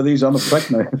the start of these. I'm a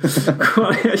prick now.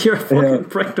 You're a fucking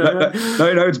prick now.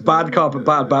 No, it's bad cop,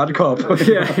 bad cop.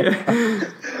 Yeah.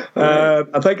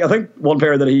 I think one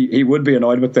player that he would be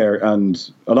annoyed with there, and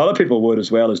a lot of people would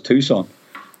as well, is Tucson.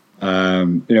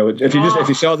 If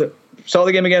you saw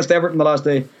the game against Everton the last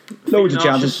day, loads of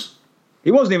chances.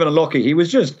 He wasn't even unlucky. He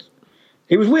was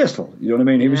wasteful. You know what I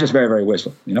mean? He was just very, very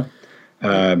wasteful.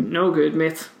 No good,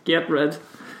 mate. Get rid.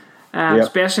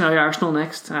 Especially now Arsenal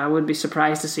next. I would be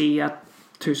surprised to see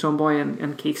Tucson boy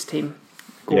and Keith's team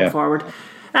going forward.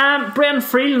 Brendan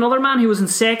Friel, another man who was in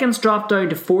seconds, dropped down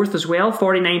to fourth as well,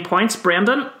 49 points.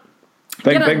 Brendan,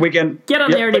 big weekend. Get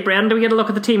on early, Brendan. Do we get a look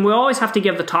at the team? We always have to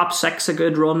give the top six a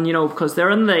good run, because they're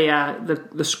in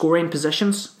the scoring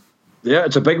positions. Yeah,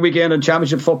 it's a big weekend in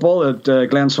Championship football at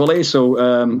Glen Swilly. So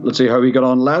let's see how we got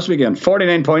on last weekend.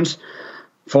 49 points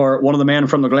for one of the men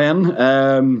from the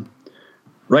Glen.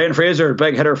 Ryan Fraser,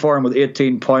 big hitter for him with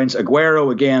 18 points.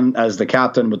 Aguero again as the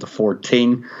captain with the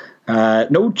 14.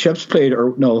 No chips played,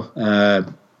 or no, I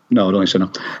don't think so.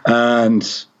 No,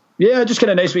 and yeah, just kind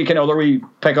of nice weekend. Although we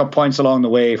pick up points along the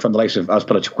way from the likes of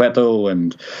Azpilicueta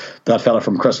and that fella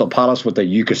from Crystal Palace with the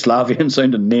Yugoslavian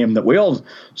sounding name that we all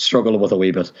struggle with a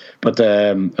wee bit. But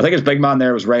I think his big man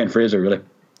there was Ryan Fraser. Really,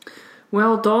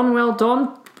 well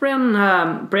done.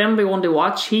 Brendan be one to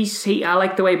watch. I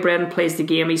like the way Brendan plays the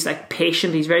game. He's like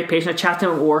patient. He's very patient. I chat to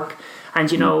him at work, and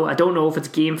I don't know if it's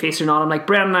game face or not. I'm like,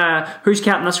 Brendan, who's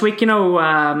captain this week?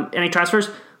 Any transfers?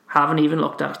 Haven't even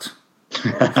looked at it.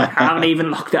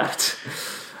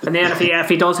 And then if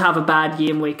he does have a bad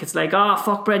game week, it's like, oh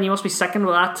fuck, Brendan, you must be sickened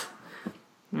with that.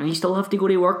 And you still have to go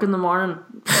to work in the morning.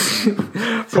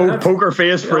 Poker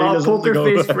face free. Poker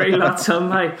face free, that's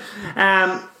somehow.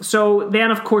 So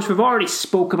then, of course, we've already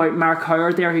spoke about Mark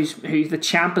Howard there, who's the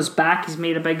champ is back. He's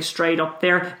made a big stride up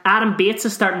there. Adam Bates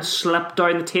is starting to slip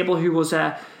down the table. He was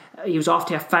off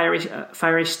to a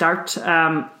fiery start.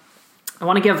 I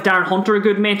want to give Darren Hunter a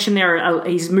good mention there.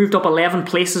 He's moved up 11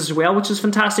 places as well, which is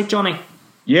fantastic, Johnny.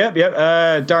 Yep.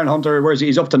 Darren Hunter, where is he?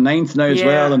 He's up to 9th now as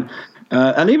well,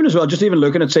 and even as well, just even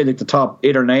looking at say like the top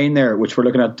 8 or 9 there, which we're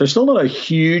looking at, there's still not a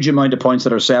huge amount of points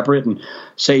that are separating,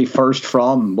 say, first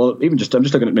from. Well, I'm just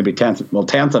looking at maybe 10th. Well,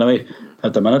 10th anyway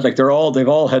at the minute. Like they've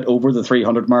all hit over the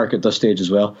 300 mark at this stage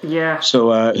as well. Yeah.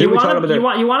 So you want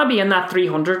to be in that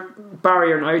 300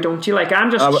 barrier now, don't you? Like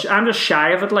I'm just shy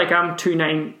of it. Like I'm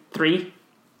 293.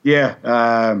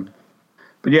 Yeah.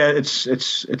 But yeah, it's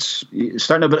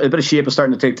starting a bit of shape is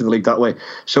starting to take to the league that way.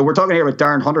 So we're talking here about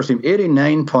Darren Hunter's team,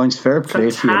 89 points, fair play.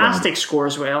 Fantastic score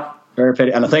as well. Fair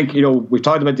play, and I think we've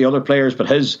talked about the other players,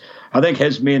 but I think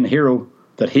his main hero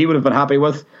that he would have been happy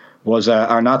with was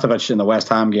Arnautovic in the West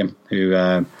Ham game. Who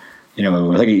I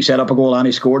think he set up a goal and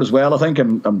he scored as well. I think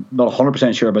I'm not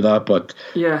 100% sure about that, but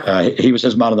he was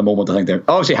his man of the moment. I think there.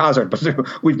 Obviously Hazard, but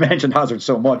we've mentioned Hazard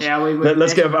so much. Yeah,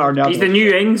 let's give Arnautovic. He's the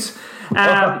new Ings.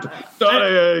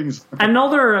 Ings.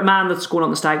 Another man that's going on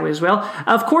the stag way as well.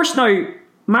 Of course, now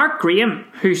Mark Graham,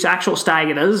 whose actual stag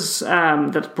it is,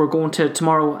 that we're going to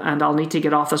tomorrow, and I'll need to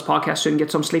get off this podcast soon and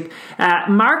get some sleep.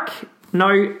 Mark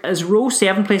now is row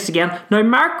 7 placed again. Now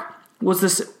Mark was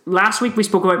this last week we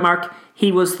spoke about Mark.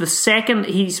 He was the second.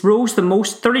 He's rose the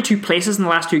most, 32 places in the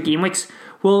last 2 game weeks.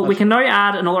 Well, we can now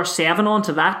add another 7 on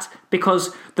to that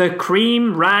because the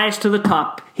cream rise to the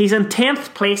top. He's in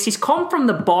 10th place. He's come from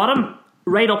the bottom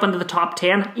right up into the top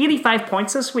 10. 85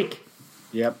 points this week.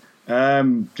 Yep.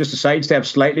 Just to sidestep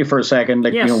slightly for a second,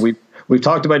 we've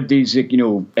talked about these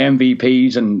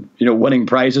MVPs and winning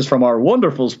prizes from our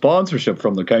wonderful sponsorship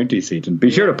from the county seat, and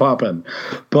be sure to pop in.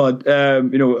 But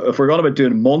if we're going about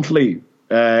doing monthly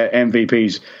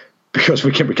MVPs, because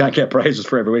we can't get prizes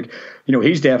for every week,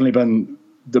 he's definitely been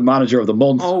the manager of the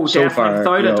month so far.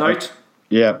 Without a doubt.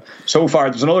 Yeah, so far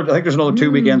I think there's another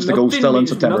 2 weekends to go still in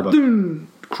September.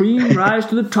 Cream rise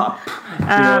to the top.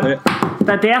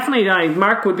 That definitely,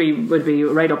 Mark would be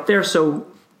right up there. So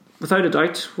without a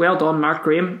doubt, well done, Mark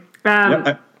Graham.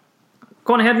 Go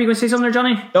Go on ahead, were you going to say something there,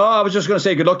 Johnny? No, I was just going to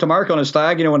say good luck to Mark on his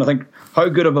stag. And I think how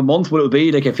good of a month will it be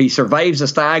like if he survives the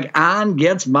stag and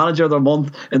gets manager of the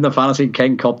month in the Fantasy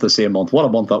King Cup the same month. What a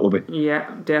month that will be. Yeah,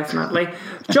 definitely.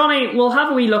 Johnny, we'll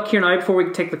have a wee look here now before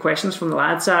we take the questions from the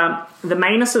lads. The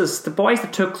minuses, the boys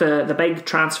that took the big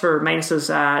transfer minuses,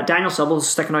 Daniel Sybil's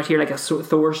sticking out here like a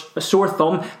sore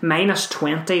thumb, minus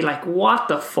 20. Like, what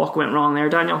the fuck went wrong there,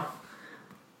 Daniel?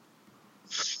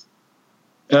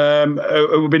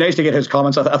 It would be nice to get his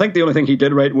comments. I think the only thing he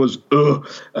did right was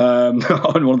on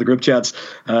one of the group chats.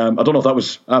 I don't know if that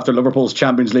was after Liverpool's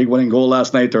Champions League winning goal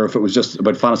last night or if it was just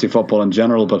about fantasy football in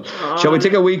general. But shall we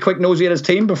take a wee quick nosy at his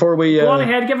team before we... Go on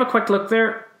ahead, give a quick look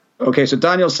there. Okay, so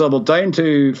Daniel Sybil down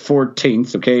to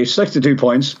 14th. Okay, 62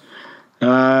 points.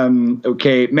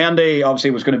 Okay, Mendy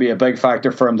obviously was going to be a big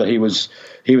factor for him that he was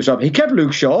up. He kept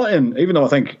Luke Shaw in, even though I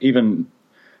think even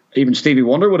Stevie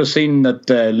Wonder would have seen that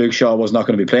Luke Shaw was not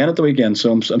going to be playing at the weekend,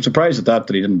 so I'm surprised that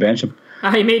he didn't bench him.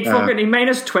 He made he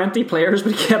minus 20 players,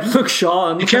 but he kept Luke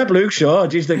Shaw. He kept Luke Shaw.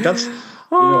 Jeez, that's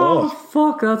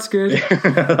fuck, that's good.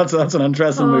 that's an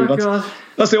interesting move.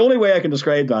 That's the only way I can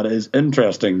describe that is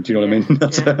interesting. Do you know what I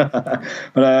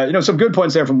mean? But some good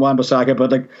points there from Wan-Bissaka.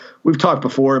 But like we've talked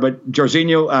before about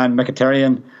Jorginho and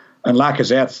Mkhitaryan and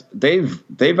Lacazette, they've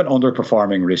been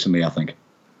underperforming recently. I think.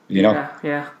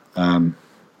 Yeah.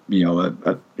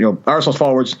 Arsenal's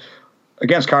forwards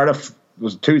against Cardiff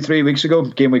was 2-3 weeks ago,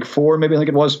 game week 4 maybe I think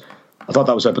it was. I thought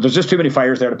that was it, but there's just too many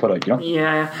fires there to put out,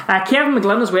 Yeah. Kevin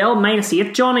McGlynn as well, minus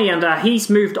 8, Johnny, and he's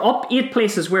moved up 8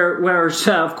 places, whereas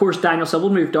of course Daniel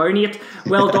Sybil moved down 8.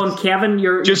 Well done, Kevin.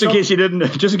 Just in case we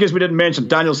didn't mention,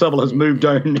 Daniel Sybil has moved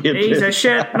down 8 places. He's a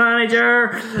shit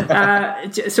manager.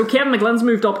 So Kevin McGlynn's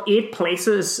moved up 8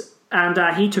 places, and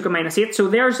he took a minus 8. So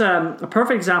there's a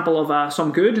perfect example of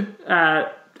some good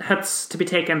hits to be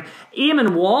taken.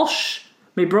 Eamon Walsh,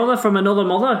 my brother from another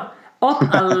mother, up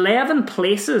 11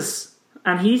 places,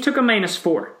 and he took a minus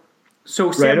 4.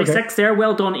 So 76 there.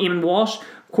 Well done, Eamon Walsh.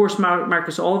 Of course,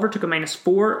 Marcus Oliver took a minus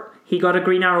 4. He got a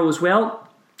green arrow as well.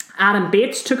 Adam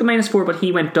Bates took a minus 4, but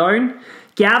he went down.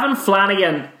 Gavin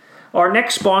Flanagan, our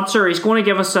next sponsor, he's going to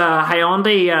give us a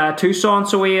Hyundai Tucson,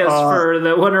 so he is for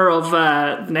the winner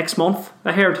of next month,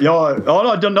 I heard. Yeah,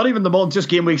 not even the month, just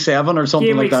game week 7 or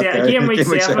something like that. Game week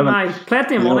 7,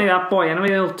 plenty of money, that boy. Anyway,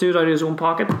 he'll do it out of his own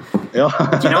pocket. Yeah,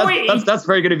 do you know that's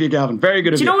very good of you, Gavin. Very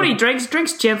good of you. Do you know what he drinks?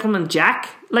 Drinks Gentleman Jack.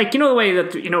 Like, the way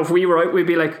that, if we were out, we'd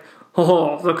be like,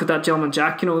 oh, look at that Gentleman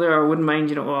Jack, there, I wouldn't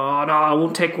mind, oh, no, I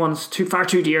won't take one, it's far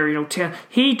too dear, 10.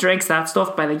 He drinks that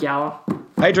stuff by the gallon.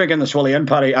 I drink in the Swilly Inn,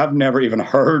 Paddy. I've never even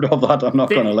heard of that. I'm not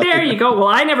going to lie. There you go. Well,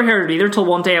 I never heard it either till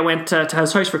one day I went to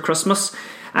his house for Christmas,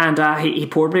 and he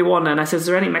poured me one, and I said, is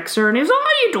there any mixer? And he was,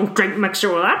 oh, you don't drink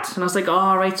mixer with that. And I was like,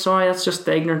 oh, right, sorry, that's just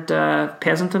the ignorant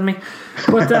peasant in me.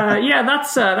 But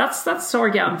that's our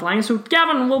Gavin flying. So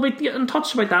Gavin, we'll be in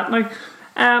touch about that now.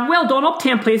 Well done, up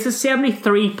 10 places,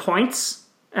 73 points.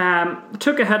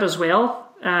 Took a hit as well.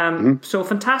 So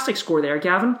fantastic score there,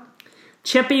 Gavin.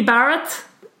 Chippy Barrett,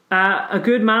 a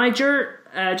good manager,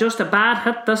 just a bad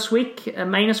hit this week,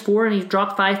 minus 4, and he's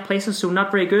dropped 5 places, so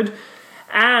not very good.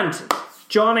 And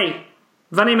Johnny,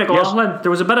 Vinny McLaughlin,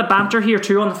 there was a bit of banter here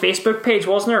too on the Facebook page,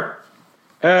 wasn't there?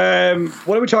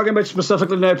 What are we talking about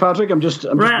specifically now, Patrick? I'm just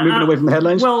moving away from the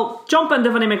headlines. Well, jump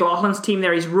into Vinny McLaughlin's team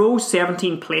there. He's rose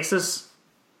 17 places.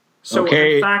 So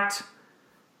in fact,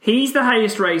 he's the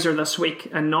highest riser this week,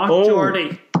 and not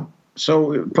Jordy.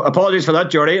 So apologies for that,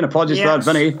 Jordy, and apologies for that,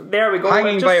 Vinny. There we go.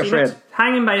 Hanging by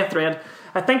a thread.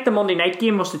 I think the Monday night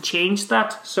game must have changed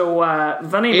that. So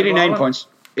Vinny, 89 points.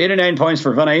 89 points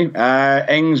for Vinny.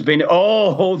 Ings been.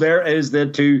 Oh, there is the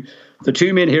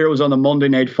two main heroes on the Monday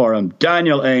night forum: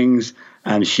 Daniel Ings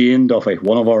and Shane Duffy,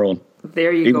 one of our own.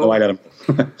 There you go. Even though I let him.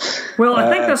 Well, I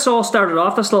think this all started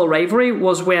off. This little rivalry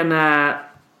was when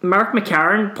Mark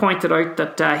McCarron pointed out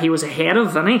that he was ahead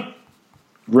of Vinny.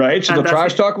 Right, so the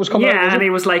trash talk was coming out. Yeah, and he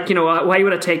was like, why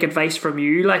would I take advice from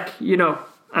you? Like,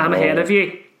 I'm ahead of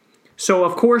you. So,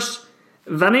 of course,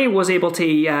 Vinny was able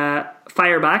to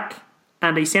fire back,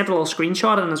 and he sent a little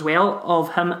screenshot in as well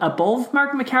of him above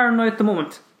Mark McCarron now at the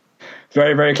moment.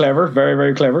 Very, very clever. Very,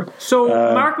 very clever. So,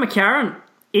 Mark McCarron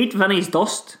ate Vinny's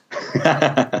dust.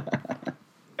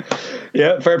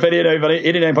 Yeah, fair play to you now, Vinny.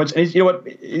 89 points. And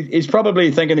he's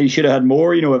probably thinking he should have had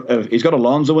more. He's got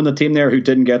Alonso in the team there who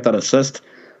didn't get that assist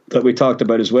that we talked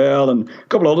about as well, and a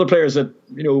couple of other players that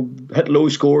hit low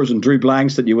scores and drew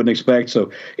blanks that you wouldn't expect.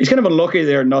 So he's kind of unlucky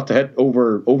there not to hit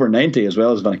over 90 as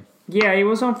well as Vinny. Yeah, he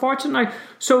was unfortunate now.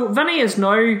 So Vinny is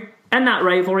now in that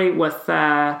rivalry with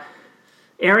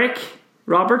Eric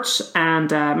Roberts and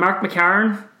Mark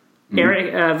McCarron.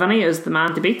 Vinny is the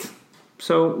man to beat.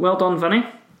 So well done, Vinny.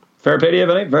 Fair play to you,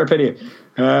 Vinny. Fair play to you.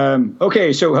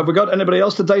 Okay, so have we got anybody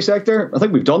else to dissect there? I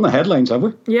think we've done the headlines, have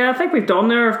we? Yeah, I think we've done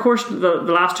there. Of course, the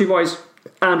last two boys,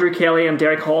 Andrew Kelly and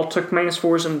Derek Hall, took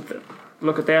 -4s, and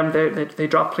look at them. They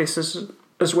dropped places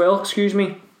as well. Excuse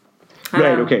me.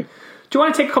 Right. Okay. Do you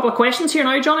want to take a couple of questions here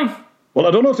now, Johnny? Well,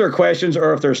 I don't know if they're questions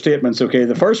or if they're statements. Okay,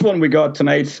 the first one we got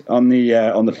tonight on the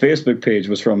Facebook page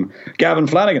was from Gavin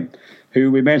Flanagan,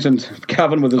 who we mentioned.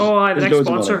 Gavin with his the his next loads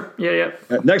of money. sponsor. Yeah.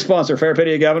 Next sponsor. Fair play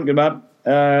to you, Gavin. Good man.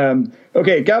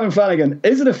 Okay, Gavin Flanagan.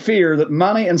 Is it a fear that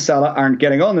Manny and Salah aren't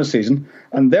getting on this season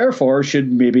and therefore should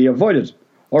maybe avoided,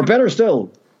 or better still,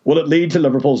 will it lead to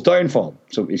Liverpool's downfall?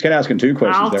 So he's kind of asking two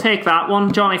questions. I'll take that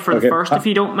one, Johnny, for the first, if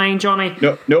you don't mind, Johnny.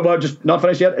 No, but just not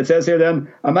finished yet. It says here then,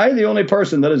 am I the only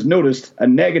person that has noticed a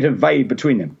negative vibe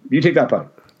between them? You take that, Pat.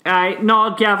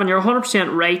 No, Gavin, you're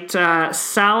 100% right.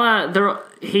 Salah,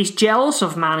 he's jealous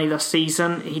of Manny this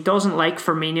season. He doesn't like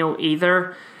Firmino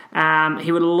either.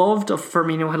 He would have loved if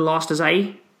Firmino had lost his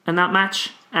eye in that match.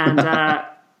 And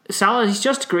Salah, he's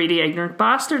just a greedy, ignorant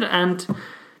bastard. And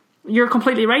you're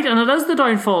completely right, and it is the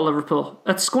downfall of Liverpool.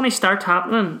 It's going to start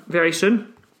happening very soon.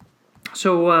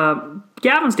 So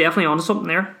Gavin's definitely onto something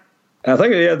there. I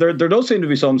think there does seem to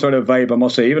be some sort of vibe, I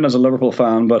must say, even as a Liverpool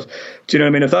fan. But do you know what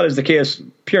I mean? If that is the case,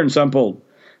 pure and simple,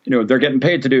 they're getting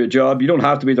paid to do a job. You don't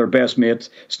have to be their best mate.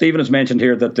 Stephen has mentioned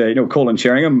here that Colin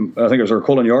Sheringham, I think it was, or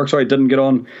Colin York, sorry, didn't get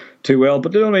on too well.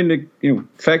 But you know what I mean?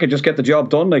 Feck could just get the job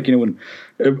done.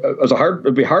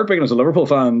 It'd be heartbreaking as a Liverpool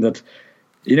fan that.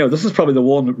 This is probably the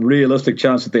one realistic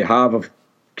chance that they have of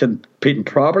competing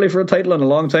properly for a title in a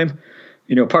long time.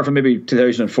 Apart from maybe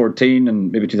 2014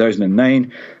 and maybe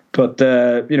 2009. But,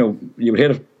 you would hate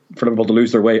it for Liverpool to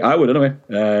lose their way. I would anyway,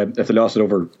 if they lost it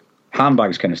over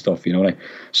handbags kind of stuff,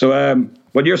 So,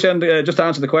 what you're saying, just to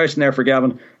answer the question there for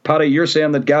Gavin, Paddy, you're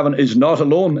saying that Gavin is not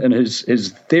alone in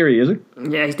his theory, is he?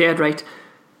 Yeah, he's dead right.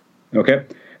 Okay.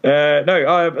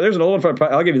 Now, there's an old one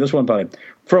for I'll give you this one, Paddy.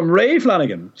 From Ray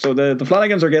Flanagan. So the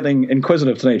Flanagans are getting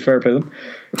inquisitive tonight. Fair play them.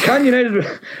 Can I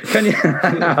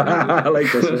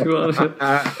like this.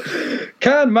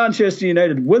 Can Manchester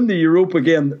United win the Europa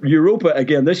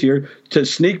again this year to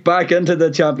sneak back into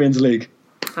the Champions League?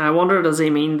 I wonder, does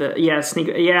he mean that? Yeah, sneak.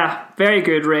 Yeah, very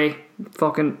good, Ray.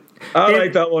 I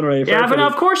like that one, Ray. Yeah, but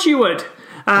of course you would.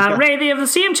 Ray, they have the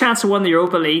same chance to win the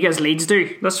Europa League as Leeds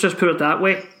do. Let's just put it that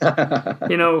way.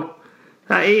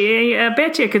 I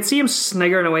bet you I could see him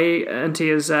sniggering away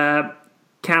into his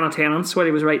can of tenants while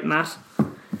he was writing that.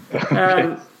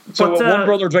 So one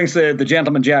brother drinks the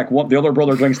Gentleman Jack, the other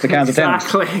brother drinks the cans of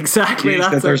tenants. Exactly.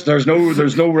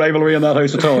 There's no rivalry in that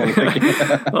house at all.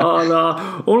 Oh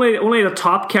no! Only the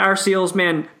top car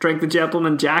salesmen drink the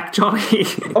Gentleman Jack, Johnny.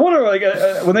 I wonder,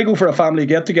 when they go for a family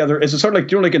get together, is it sort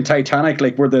of like in Titanic,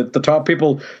 like where the top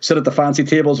people sit at the fancy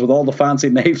tables with all the fancy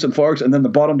knives and forks, and then the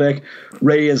bottom deck,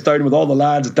 Ray is down with all the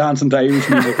lads dancing to Irish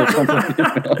music or something.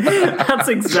 That's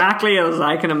exactly as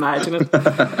I can imagine it.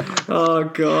 Oh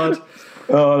God.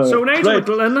 Oh, no. So Nigel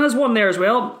McGlynn has one there as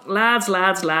well. Lads.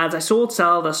 I sold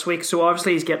Salah this week, so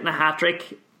obviously he's getting a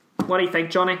hat-trick. What do you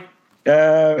think, Johnny?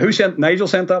 Nigel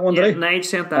sent that one today? Yeah, Nigel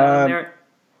sent that one there.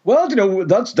 Well,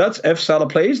 that's if Salah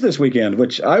plays this weekend,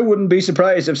 which I wouldn't be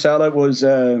surprised if Salah was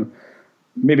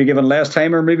maybe given less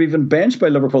time or maybe even benched by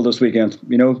Liverpool this weekend.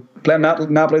 Playing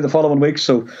Napoli the following week,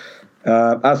 so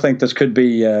I think this could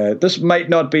be this might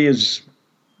not be as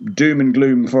doom and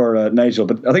gloom for Nigel,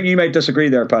 but I think you might disagree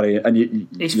there, Paddy. And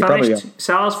he's finished.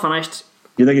 Salah's finished.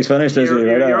 You think he's finished?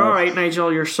 You're all right,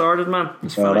 Nigel. You're sorted, man.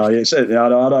 He's finished.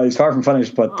 No, he's far from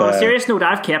finished. But on a serious note,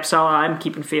 I've kept Salah. I'm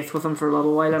keeping faith with him for a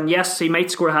little while, and yes, he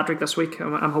might score a hat trick this week.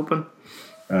 I'm hoping.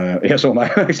 Yeah, so am I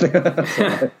actually.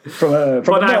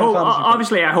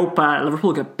 Obviously, I hope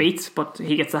Liverpool get beat, but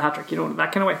he gets the hat trick.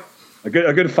 That kind of way. A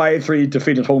good 5-3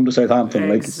 defeat at home to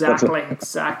Southampton. Exactly.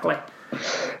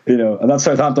 And that's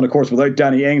Southampton, of course, without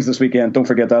Danny Ings this weekend. Don't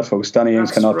forget that, folks. Danny Ings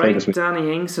cannot play this week.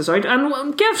 Danny Ings is out,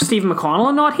 and give Stephen McConnell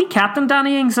a nod. He captained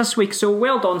Danny Ings this week, so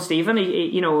well done, Stephen.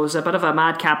 He was a bit of a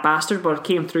madcap bastard, but it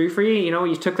came through for you.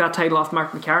 You took that title off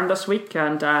Mark McCarran this week,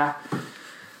 and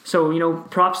so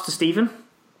props to Stephen.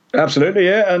 Absolutely,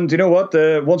 yeah. And you know what?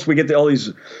 Once we get all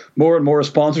these more and more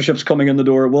sponsorships coming in the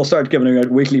door, we'll start giving out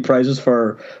weekly prizes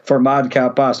for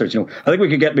madcap bastards. I think we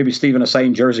could get maybe Stephen a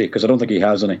signed jersey because I don't think he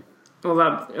has any.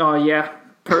 Well, yeah,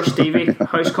 poor Stevie.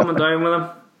 How's coming down with him?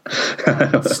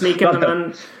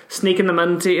 Sneaking them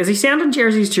in. Is he sending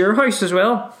jerseys to your house as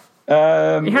well?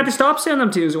 He had to stop sending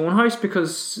them to his own house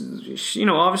because,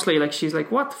 obviously, like, she's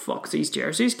like, what the fuck's these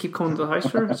jerseys keep coming to the house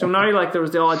for? So now, like, there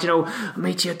was the odd, I'll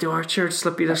meet you at the orchard,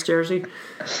 slip you this jersey.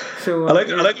 So I like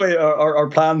the way our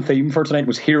planned theme for tonight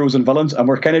was heroes and villains, and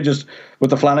we're kind of just, with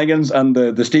the Flanagans and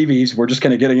the Stevies, we're just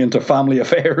kind of getting into family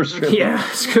affairs. Really. Yeah,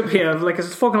 it's could be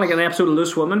it's fucking like an episode of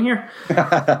Loose Women here.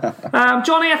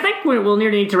 Johnny, I think we'll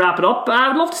nearly need to wrap it up. I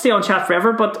would love to stay on chat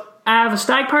forever, but I have a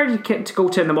stag party to go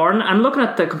to in the morning. I'm looking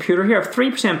at the computer here. I have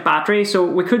 3% battery, so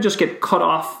we could just get cut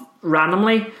off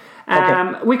randomly.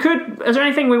 Okay. We could. Is there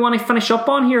anything we want to finish up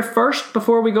on here first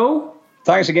before we go?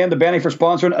 Thanks again to Benny for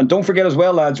sponsoring, and don't forget as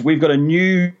well, lads, we've got a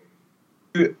new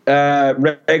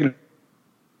regular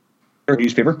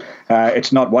newspaper.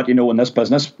 It's not what you know in this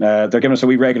business. They're giving us a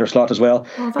wee regular slot as well.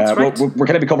 Oh, that's right. We're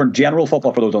going to be covering general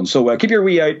football for those ones. So keep your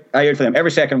eye out for them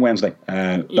every second Wednesday.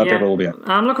 That paper will be out.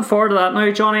 I'm looking forward to that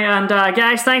now, Johnny. And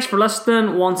guys, thanks for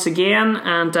listening once again.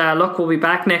 And look, we'll be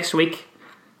back next week.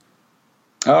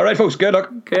 All right, folks. Good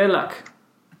luck. Good luck.